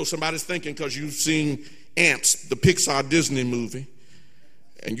 Now, I know somebody's thinking, because you've seen Ants, the Pixar Disney movie,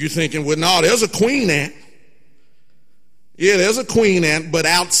 and you're thinking, well, no, there's a queen ant. Yeah, there's a queen ant, but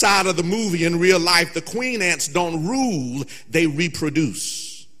outside of the movie, in real life, the queen ants don't rule, they reproduce.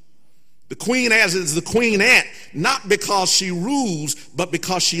 The queen ant is the queen ant, not because she rules, but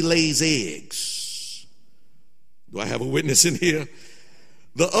because she lays eggs. Do I have a witness in here?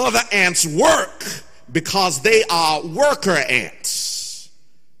 The other ants work because they are worker ants.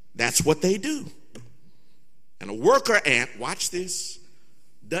 That's what they do. And a worker ant, watch this,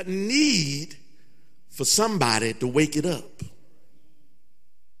 doesn't need for somebody to wake it up.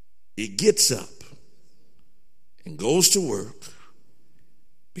 It gets up and goes to work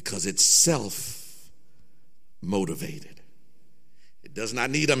because it's self-motivated. It does not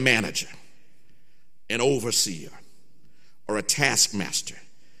need a manager, an overseer, or a taskmaster.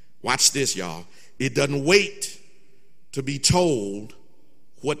 Watch this, y'all. It doesn't wait to be told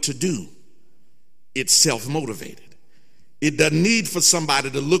what to do. It's self-motivated. It doesn't need for somebody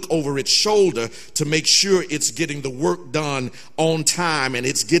to look over its shoulder to make sure it's getting the work done on time, and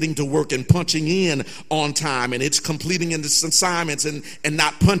it's getting to work and punching in on time, and it's completing its assignments and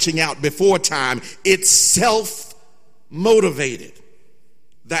not punching out before time. It's self-motivated.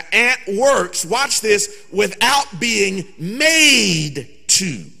 The ant works, watch this, without being made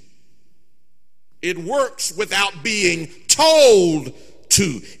to. It works without being told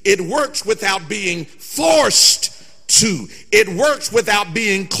to. It works without being forced to. It works without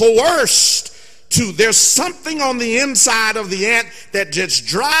being coerced to. There's something on the inside of the ant that just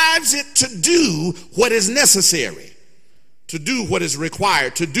drives it to do what is necessary, to do what is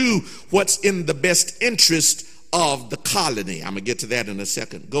required, to do what's in the best interest of the colony. I'm going to get to that in a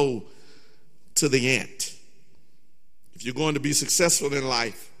second. Go to the ant. If you're going to be successful in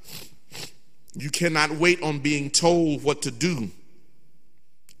life, you cannot wait on being told what to do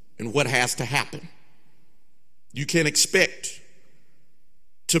and what has to happen. You can expect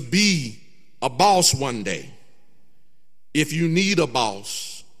to be a boss one day if you need a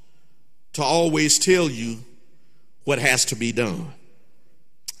boss to always tell you what has to be done.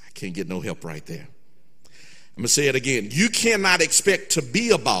 I can't get no help right there. I'm going to say it again. You cannot expect to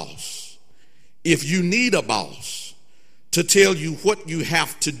be a boss if you need a boss to tell you what you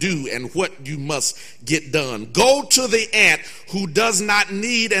have to do and what you must get done. Go to the ant who does not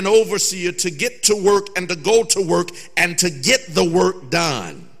need an overseer to get to work and to go to work and to get the work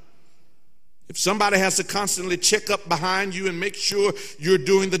done. If somebody has to constantly check up behind you and make sure you're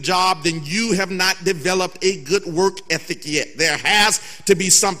doing the job, then you have not developed a good work ethic yet. There has to be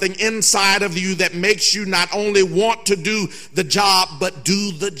something inside of you that makes you not only want to do the job, but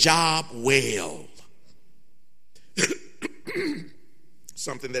do the job well.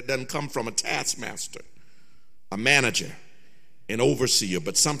 Something that doesn't come from a taskmaster, a manager, an overseer,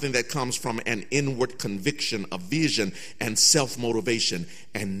 but something that comes from an inward conviction, a vision, and self-motivation.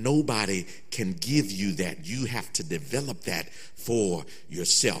 And nobody can give you that. You have to develop that for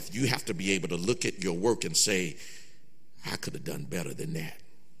yourself. You have to be able to look at your work and say, I could have done better than that.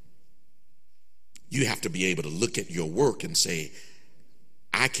 You have to be able to look at your work and say,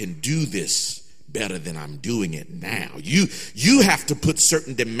 I can do this better than I'm doing it now. You have to put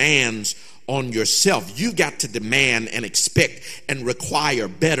certain demands on yourself. You got to demand and expect and require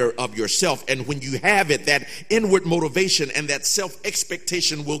better of yourself. And when you have it, that inward motivation and that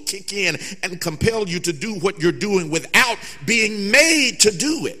self-expectation will kick in and compel you to do what you're doing without being made to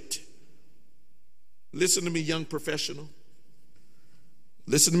do it. Listen to me, young professional.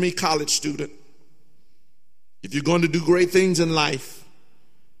 Listen to me, college student. If you're going to do great things in life,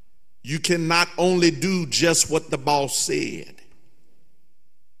 you cannot only do just what the boss said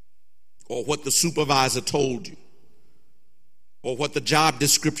or what the supervisor told you or what the job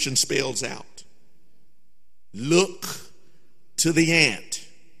description spells out. Look to the ant.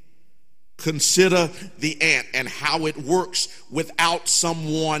 Consider the ant and how it works without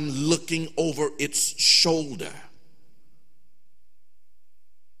someone looking over its shoulder.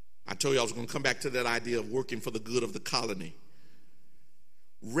 I told you I was going to come back to that idea of working for the good of the colony.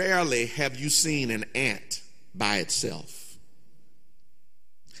 Rarely have you seen an ant by itself.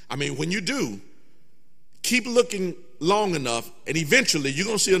 I mean, when you do, keep looking long enough, and eventually you're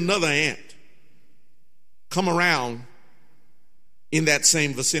going to see another ant come around in that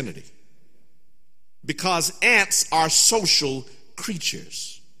same vicinity. Because ants are social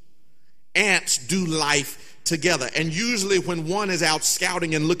creatures. Ants do life together. And usually when one is out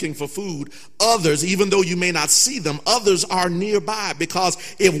scouting and looking for food, others, even though you may not see them, others are nearby. Because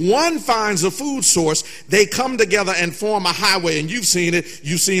if one finds a food source, they come together and form a highway. And you've seen it.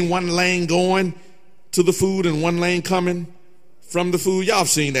 You've seen one lane going to the food and one lane coming from the food. Y'all have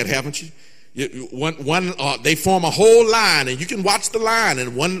seen that, haven't you? They form a whole line, and you can watch the line,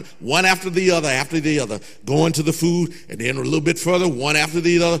 and one after the other, going to the food, and then a little bit further, one after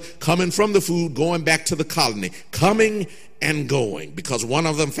the other, coming from the food, going back to the colony, coming and going, because one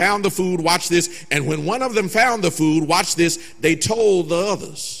of them found the food, watch this, and when one of them found the food, watch this, they told the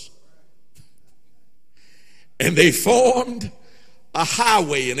others. And they formed a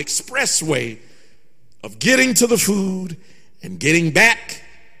highway, an expressway of getting to the food and getting back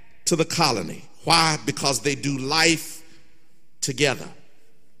to the colony. Why? Because they do life together.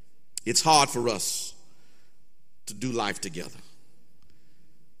 It's hard for us to do life together.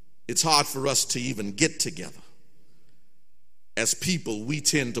 It's hard for us to even get together. As people, we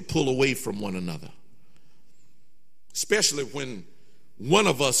tend to pull away from one another, especially when one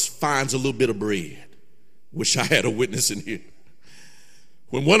of us finds a little bit of bread. Wish I had a witness in here.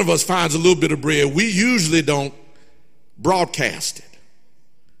 When one of us finds a little bit of bread, we usually don't broadcast it.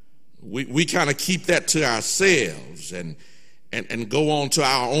 We kind of keep that to ourselves and go on to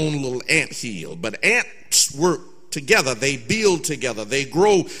our own little anthill. But ants work together. They build together. They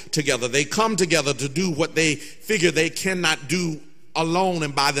grow together. They come together to do what they figure they cannot do alone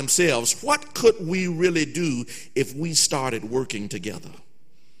and by themselves. What could we really do if we started working together?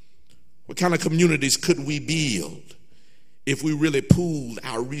 What kind of communities could we build if we really pooled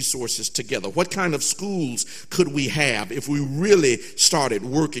our resources together? What kind of schools could we have if we really started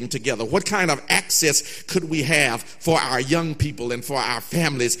working together? What kind of access could we have for our young people and for our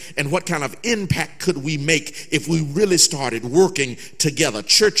families? And what kind of impact could we make if we really started working together?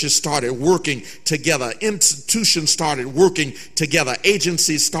 Churches started working together. Institutions started working together.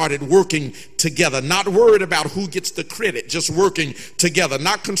 Agencies started working together. Not worried about who gets the credit, just working together.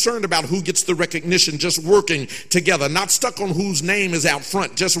 Not concerned about who gets the recognition, just working together. Not stuck on whose name is out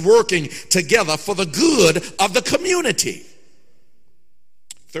front, just working together for the good of the community.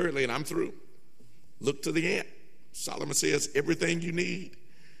 Thirdly, and I'm through, look to the ant. Solomon says everything you need,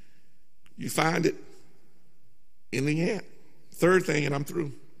 you find it in the ant. Third thing, and I'm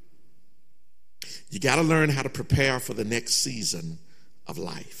through, you got to learn how to prepare for the next season of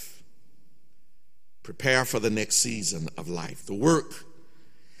life. Prepare for the next season of life. The work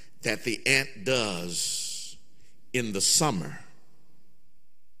that the ant does in the summer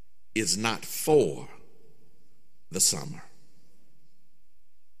is not for the summer.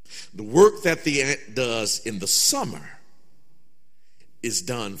 The work that the ant does in the summer is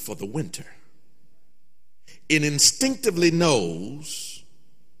done for the winter. It instinctively knows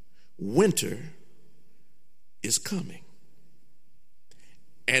winter is coming.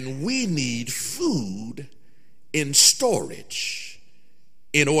 And we need food in storage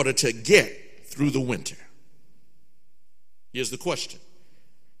in order to get through the winter. Here's the question.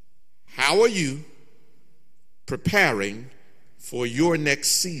 How are you preparing for your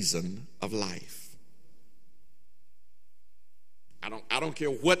next season of life? I don't care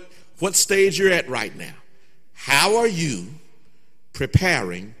what stage you're at right now. How are you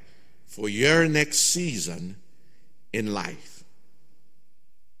preparing for your next season in life?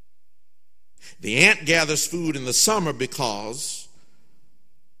 The ant gathers food in the summer because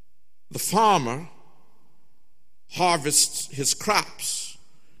the farmer harvests his crops.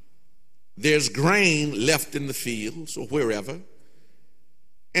 There's grain left in the fields or wherever,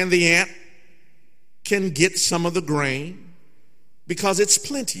 and the ant can get some of the grain because it's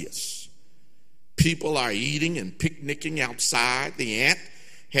plenteous. People are eating and picnicking outside. The ant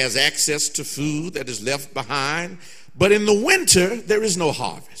has access to food that is left behind. But in the winter, there is no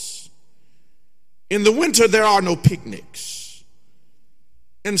harvest. In the winter, there are no picnics.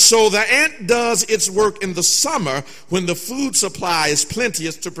 And so the ant does its work in the summer when the food supply is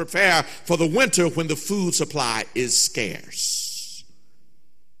plenteous to prepare for the winter when the food supply is scarce.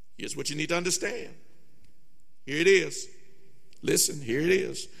 Here's what you need to understand. Here it is. Listen, here it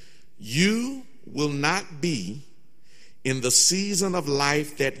is. You will not be in the season of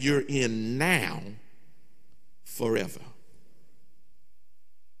life that you're in now forever.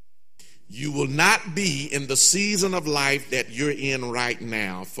 You will not be in the season of life that you're in right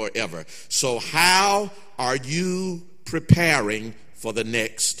now forever. So how are you preparing for the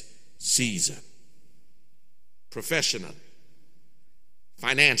next season? Professionally,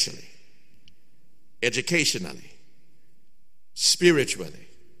 financially, educationally, spiritually,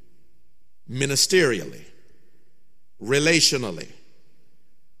 ministerially, relationally.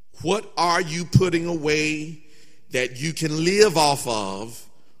 What are you putting away that you can live off of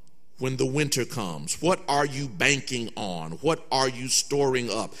when the winter comes? What are you banking on? What are you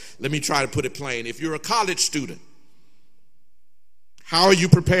storing up? Let me try to put it plain. If you're a college student, how are you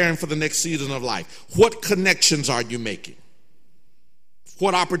preparing for the next season of life? What connections are you making?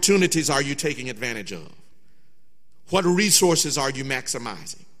 What opportunities are you taking advantage of? What resources are you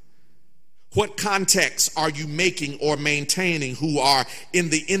maximizing? What contacts are you making or maintaining who are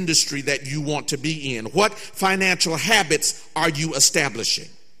in the industry that you want to be in? What financial habits are you establishing?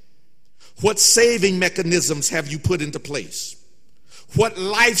 What saving mechanisms have you put into place? What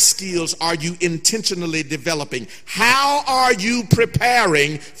life skills are you intentionally developing? How are you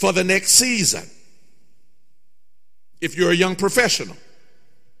preparing for the next season? If you're a young professional,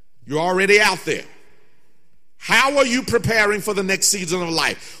 you're already out there. How are you preparing for the next season of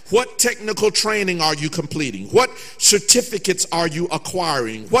life? What technical training are you completing? What certificates are you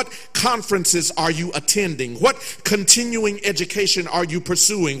acquiring? What conferences are you attending? What continuing education are you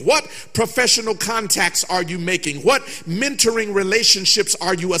pursuing? What professional contacts are you making? What mentoring relationships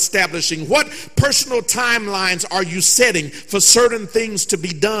are you establishing? What personal timelines are you setting for certain things to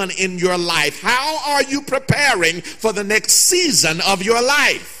be done in your life? How are you preparing for the next season of your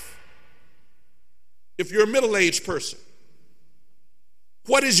life? If you're a middle-aged person,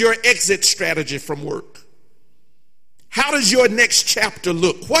 what is your exit strategy from work? How does your next chapter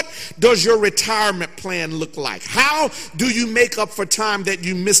look? What does your retirement plan look like? How do you make up for time that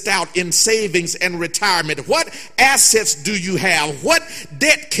you missed out in savings and retirement? What assets do you have? What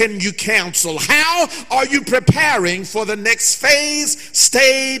debt can you cancel? How are you preparing for the next phase,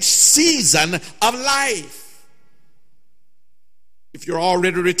 stage, season of life? If you're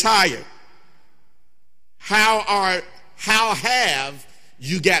already retired, how have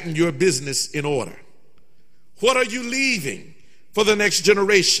you gotten your business in order? What are you leaving for the next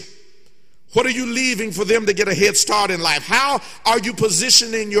generation? What are you leaving for them to get a head start in life? How are you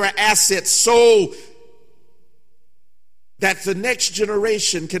positioning your assets so that the next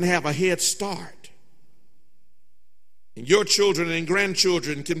generation can have a head start? And your children and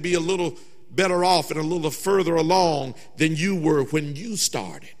grandchildren can be a little better off and a little further along than you were when you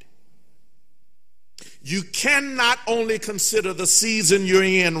started. You cannot only consider the season you're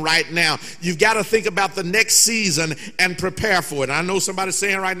in right now. You've got to think about the next season and prepare for it. I know somebody's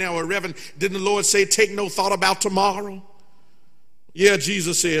saying right now, well, Reverend, didn't the Lord say take no thought about tomorrow? Yeah,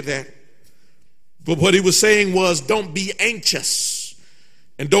 Jesus said that. But what he was saying was don't be anxious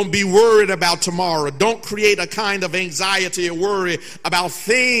and don't be worried about tomorrow. Don't create a kind of anxiety or worry about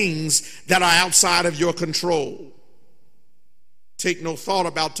things that are outside of your control. Take no thought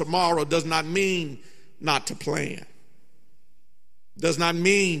about tomorrow does not mean not to plan. Does not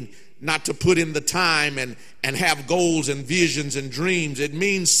mean not to put in the time and have goals and visions and dreams. It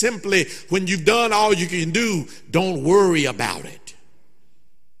means simply when you've done all you can do, don't worry about it.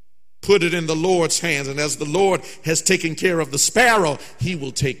 Put it in the Lord's hands, and as the Lord has taken care of the sparrow, he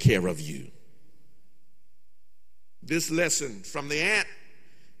will take care of you. This lesson from the ant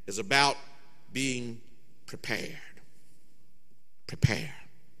is about being prepared. Prepare.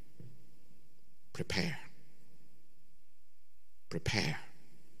 Prepare. Prepare.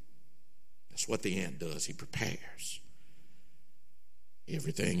 That's what the ant does. He prepares.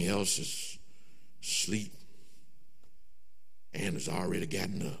 Everything else is sleep. Ant has already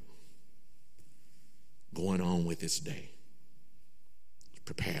gotten up, going on with its day.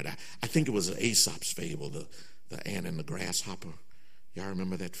 Prepared. I think it was an Aesop's fable, the ant and the grasshopper. Y'all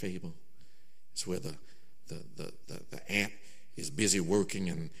remember that fable? It's where the ant is busy working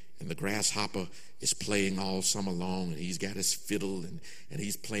and the grasshopper is playing all summer long, and he's got his fiddle and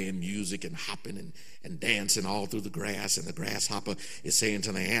he's playing music and hopping and dancing all through the grass, and the grasshopper is saying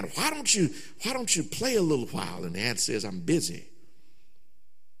to the ant, why don't you play a little while? And the ant says, I'm busy.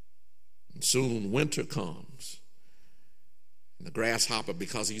 And soon winter comes. And the grasshopper,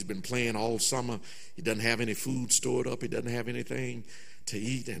 because he's been playing all summer, he doesn't have any food stored up. He doesn't have anything to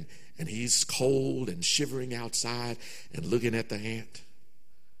eat. And he's cold and shivering outside and looking at the ant.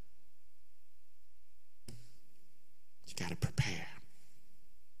 You got to prepare.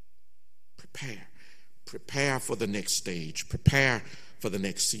 Prepare for the next stage. Prepare for the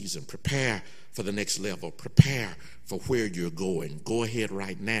next season. Prepare for the next level. Prepare for where you're going. Go ahead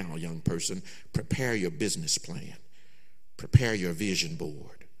right now, young person. Prepare your business plan. Prepare your vision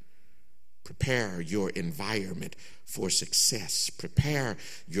board. Prepare your environment for success. Prepare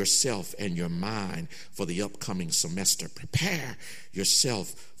yourself and your mind for the upcoming semester. Prepare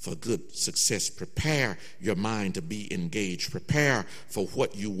yourself for good success. Prepare your mind to be engaged. Prepare for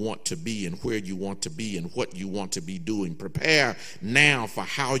what you want to be and where you want to be and what you want to be doing. Prepare now for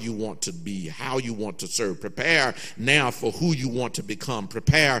how you want to be, how you want to serve. Prepare now for who you want to become.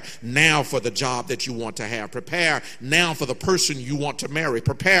 Prepare now for the job that you want to have. Prepare now for the person you want to marry.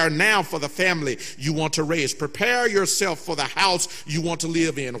 Prepare now for the family you want to raise. Prepare yourself for the house you want to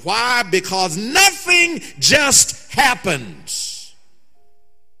live in. Why? Because nothing just happens.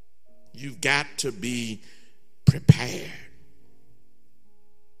 You've got to be prepared.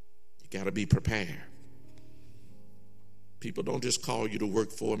 You got to be prepared. People don't just call you to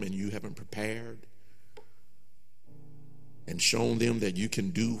work for them and you haven't prepared and shown them that you can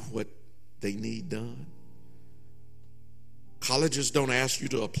do what they need done. Colleges don't ask you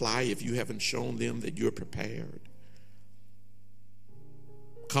to apply if you haven't shown them that you're prepared.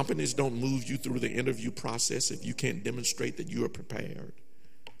 Companies don't move you through the interview process if you can't demonstrate that you are prepared.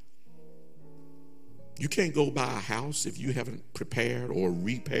 You can't go buy a house if you haven't prepared or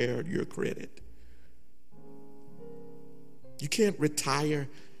repaired your credit. You can't retire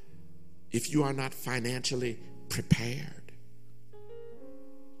if you are not financially prepared.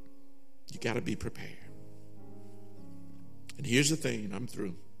 You got to be prepared. And here's the thing, I'm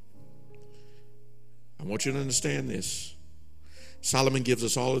through. I want you to understand this. Solomon gives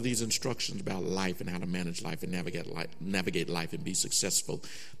us all of these instructions about life and how to manage life and navigate life and be successful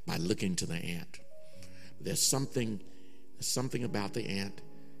by looking to the ant. There's something about the ant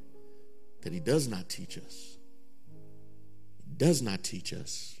that he does not teach us. He does not teach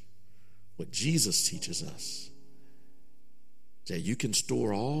us what Jesus teaches us. That you can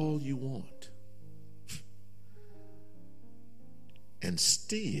store all you want and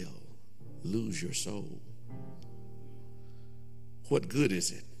still lose your soul. What good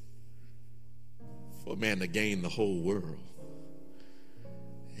is it for a man to gain the whole world?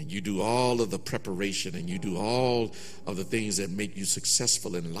 And you do all of the preparation and you do all of the things that make you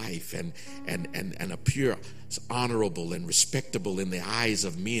successful in life and appear honorable and respectable in the eyes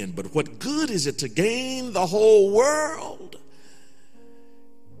of men. But what good is it to gain the whole world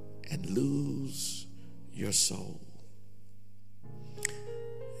and lose your soul?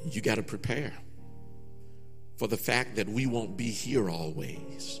 You got to prepare for the fact that we won't be here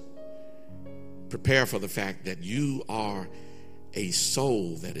always. Prepare for the fact that you are a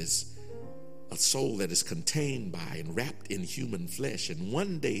soul that is contained by and wrapped in human flesh, and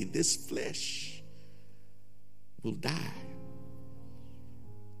one day this flesh will die.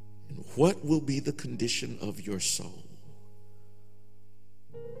 And what will be the condition of your soul?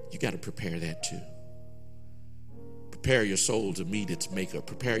 You got to prepare that too. Prepare your soul to meet its maker.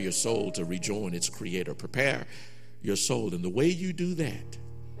 Prepare your soul to rejoin its creator. Prepare your soul, and the way you do that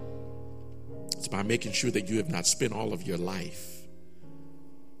is by making sure that you have not spent all of your life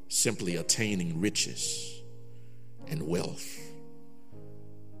simply attaining riches and wealth,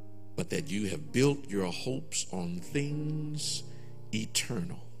 but that you have built your hopes on things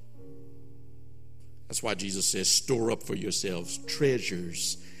eternal. That's why Jesus says, store up for yourselves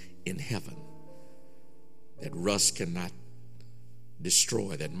treasures in heaven that rust cannot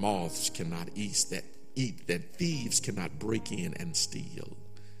destroy, that moths cannot eat, that thieves cannot break in and steal.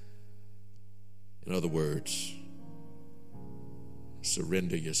 In other words,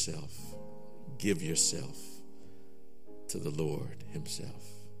 surrender yourself, give yourself to the Lord himself.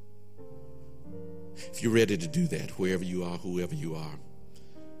 If you're ready to do that, wherever you are, whoever you are,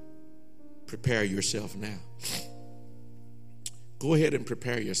 prepare yourself now. Go ahead and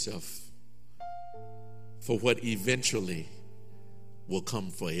prepare yourself for what eventually will come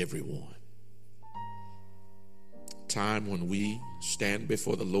for everyone. Time when we stand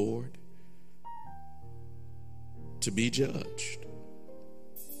before the Lord to be judged.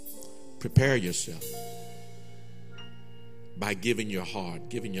 Prepare yourself by giving your heart,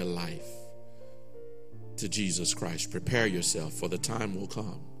 giving your life to Jesus Christ. Prepare yourself, for the time will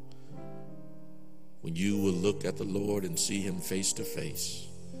come when you will look at the Lord and see him face to face,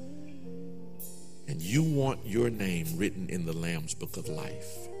 and you want your name written in the Lamb's Book of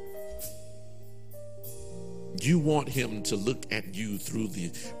Life. You want him to look at you through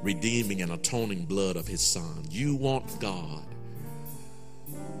the redeeming and atoning blood of his son. You want God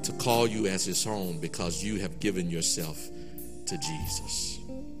to call you as his own because you have given yourself to Jesus.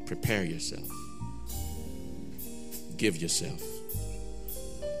 Prepare yourself. Give yourself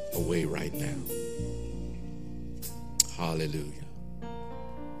away right now. Hallelujah.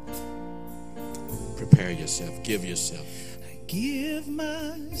 Prepare yourself. Give yourself. I give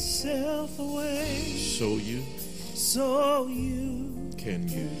myself away So you can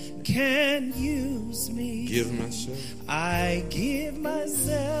use me. can use me. Give myself. I give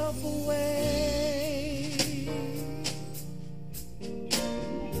myself away.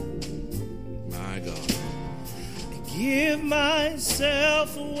 My God. I give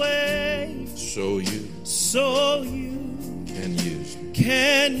myself away So you so you can use me.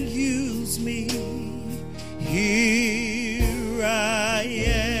 can use me. Here I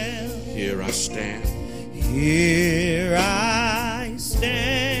am. Here I stand. Here I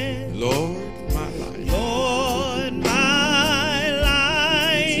stand. Lord, my life Lord, my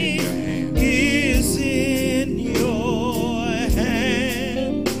life is in your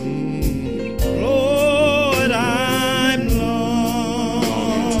hand. is in your hand. Lord, I'm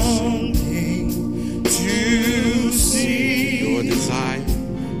longing to see Your desire.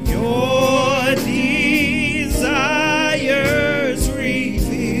 your desires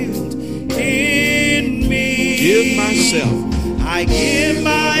revealed in me. Give myself. I give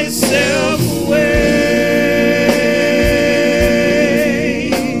myself away.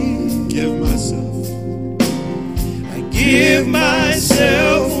 Give myself. I give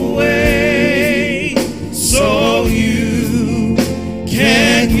myself away so you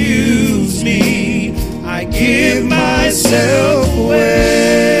can use me. I give myself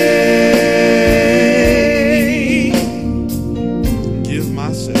away. Give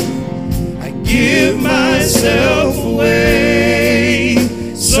myself. I give myself away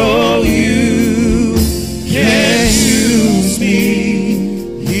so you can use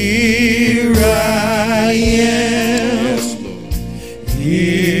me. Here I am. Yes, Lord.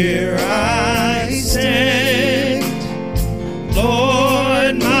 Here I stand.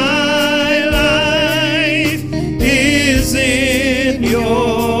 Lord, my life is in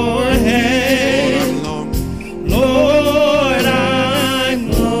your hand. Lord, Lord,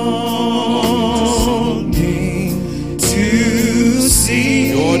 I'm longing I'm longing to see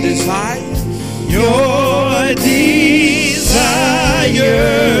your desire. your desires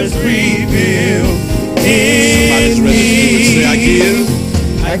revealed Somebody's in ready to do it. Say, I me. give.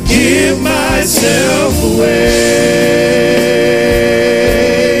 I give myself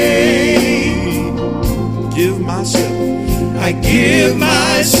away. Give myself. I give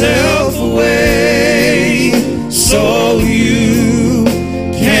myself away so you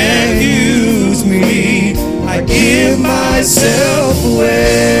can use me. I give myself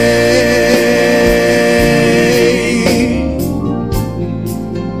away.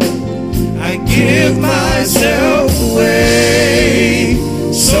 I give myself away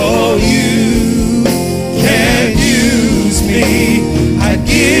so you can use me. I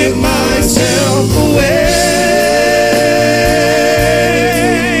give myself away.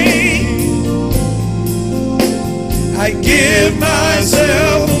 I give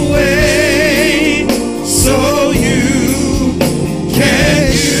myself away so you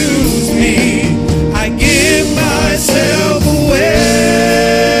can use me. I give myself away.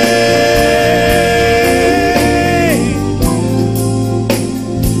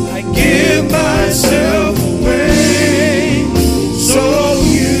 I give myself away so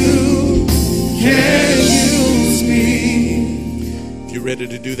you can use me. If you're ready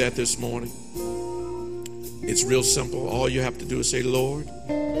to do that this morning, it's real simple. All you have to do is say, Lord,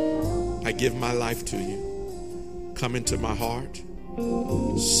 I give my life to you. Come into my heart.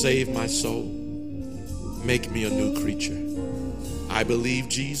 Save my soul. Make me a new creature. I believe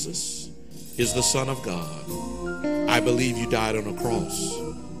Jesus is the Son of God. I believe you died on a cross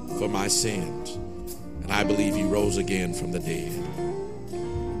for my sins. And I believe you rose again from the dead.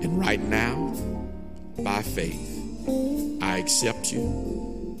 And right now, by faith, I accept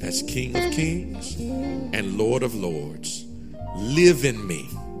you as King of Kings and Lord of Lords. Live in me.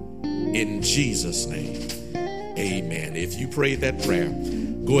 In Jesus' name, amen. If you prayed that prayer,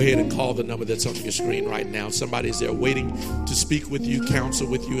 go ahead and call the number that's on your screen right now. Somebody's there waiting to speak with you, counsel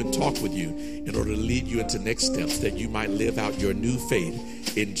with you, and talk with you in order to lead you into next steps that you might live out your new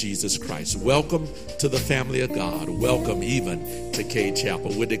faith in Jesus Christ. Welcome to the family of God. Welcome even to Cade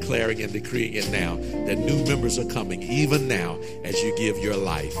Chapel. We're declaring and decreeing it now that new members are coming even now as you give your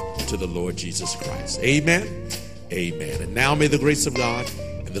life to the Lord Jesus Christ. Amen. Amen. And now may the grace of God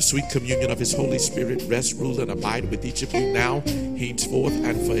and the sweet communion of his Holy Spirit rest, rule, and abide with each of you now, henceforth,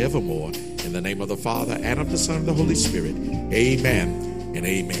 and forevermore. In the name of the Father, and of the Son, and the Holy Spirit. Amen and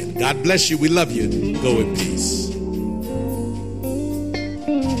amen. God bless you. We love you. Go in peace.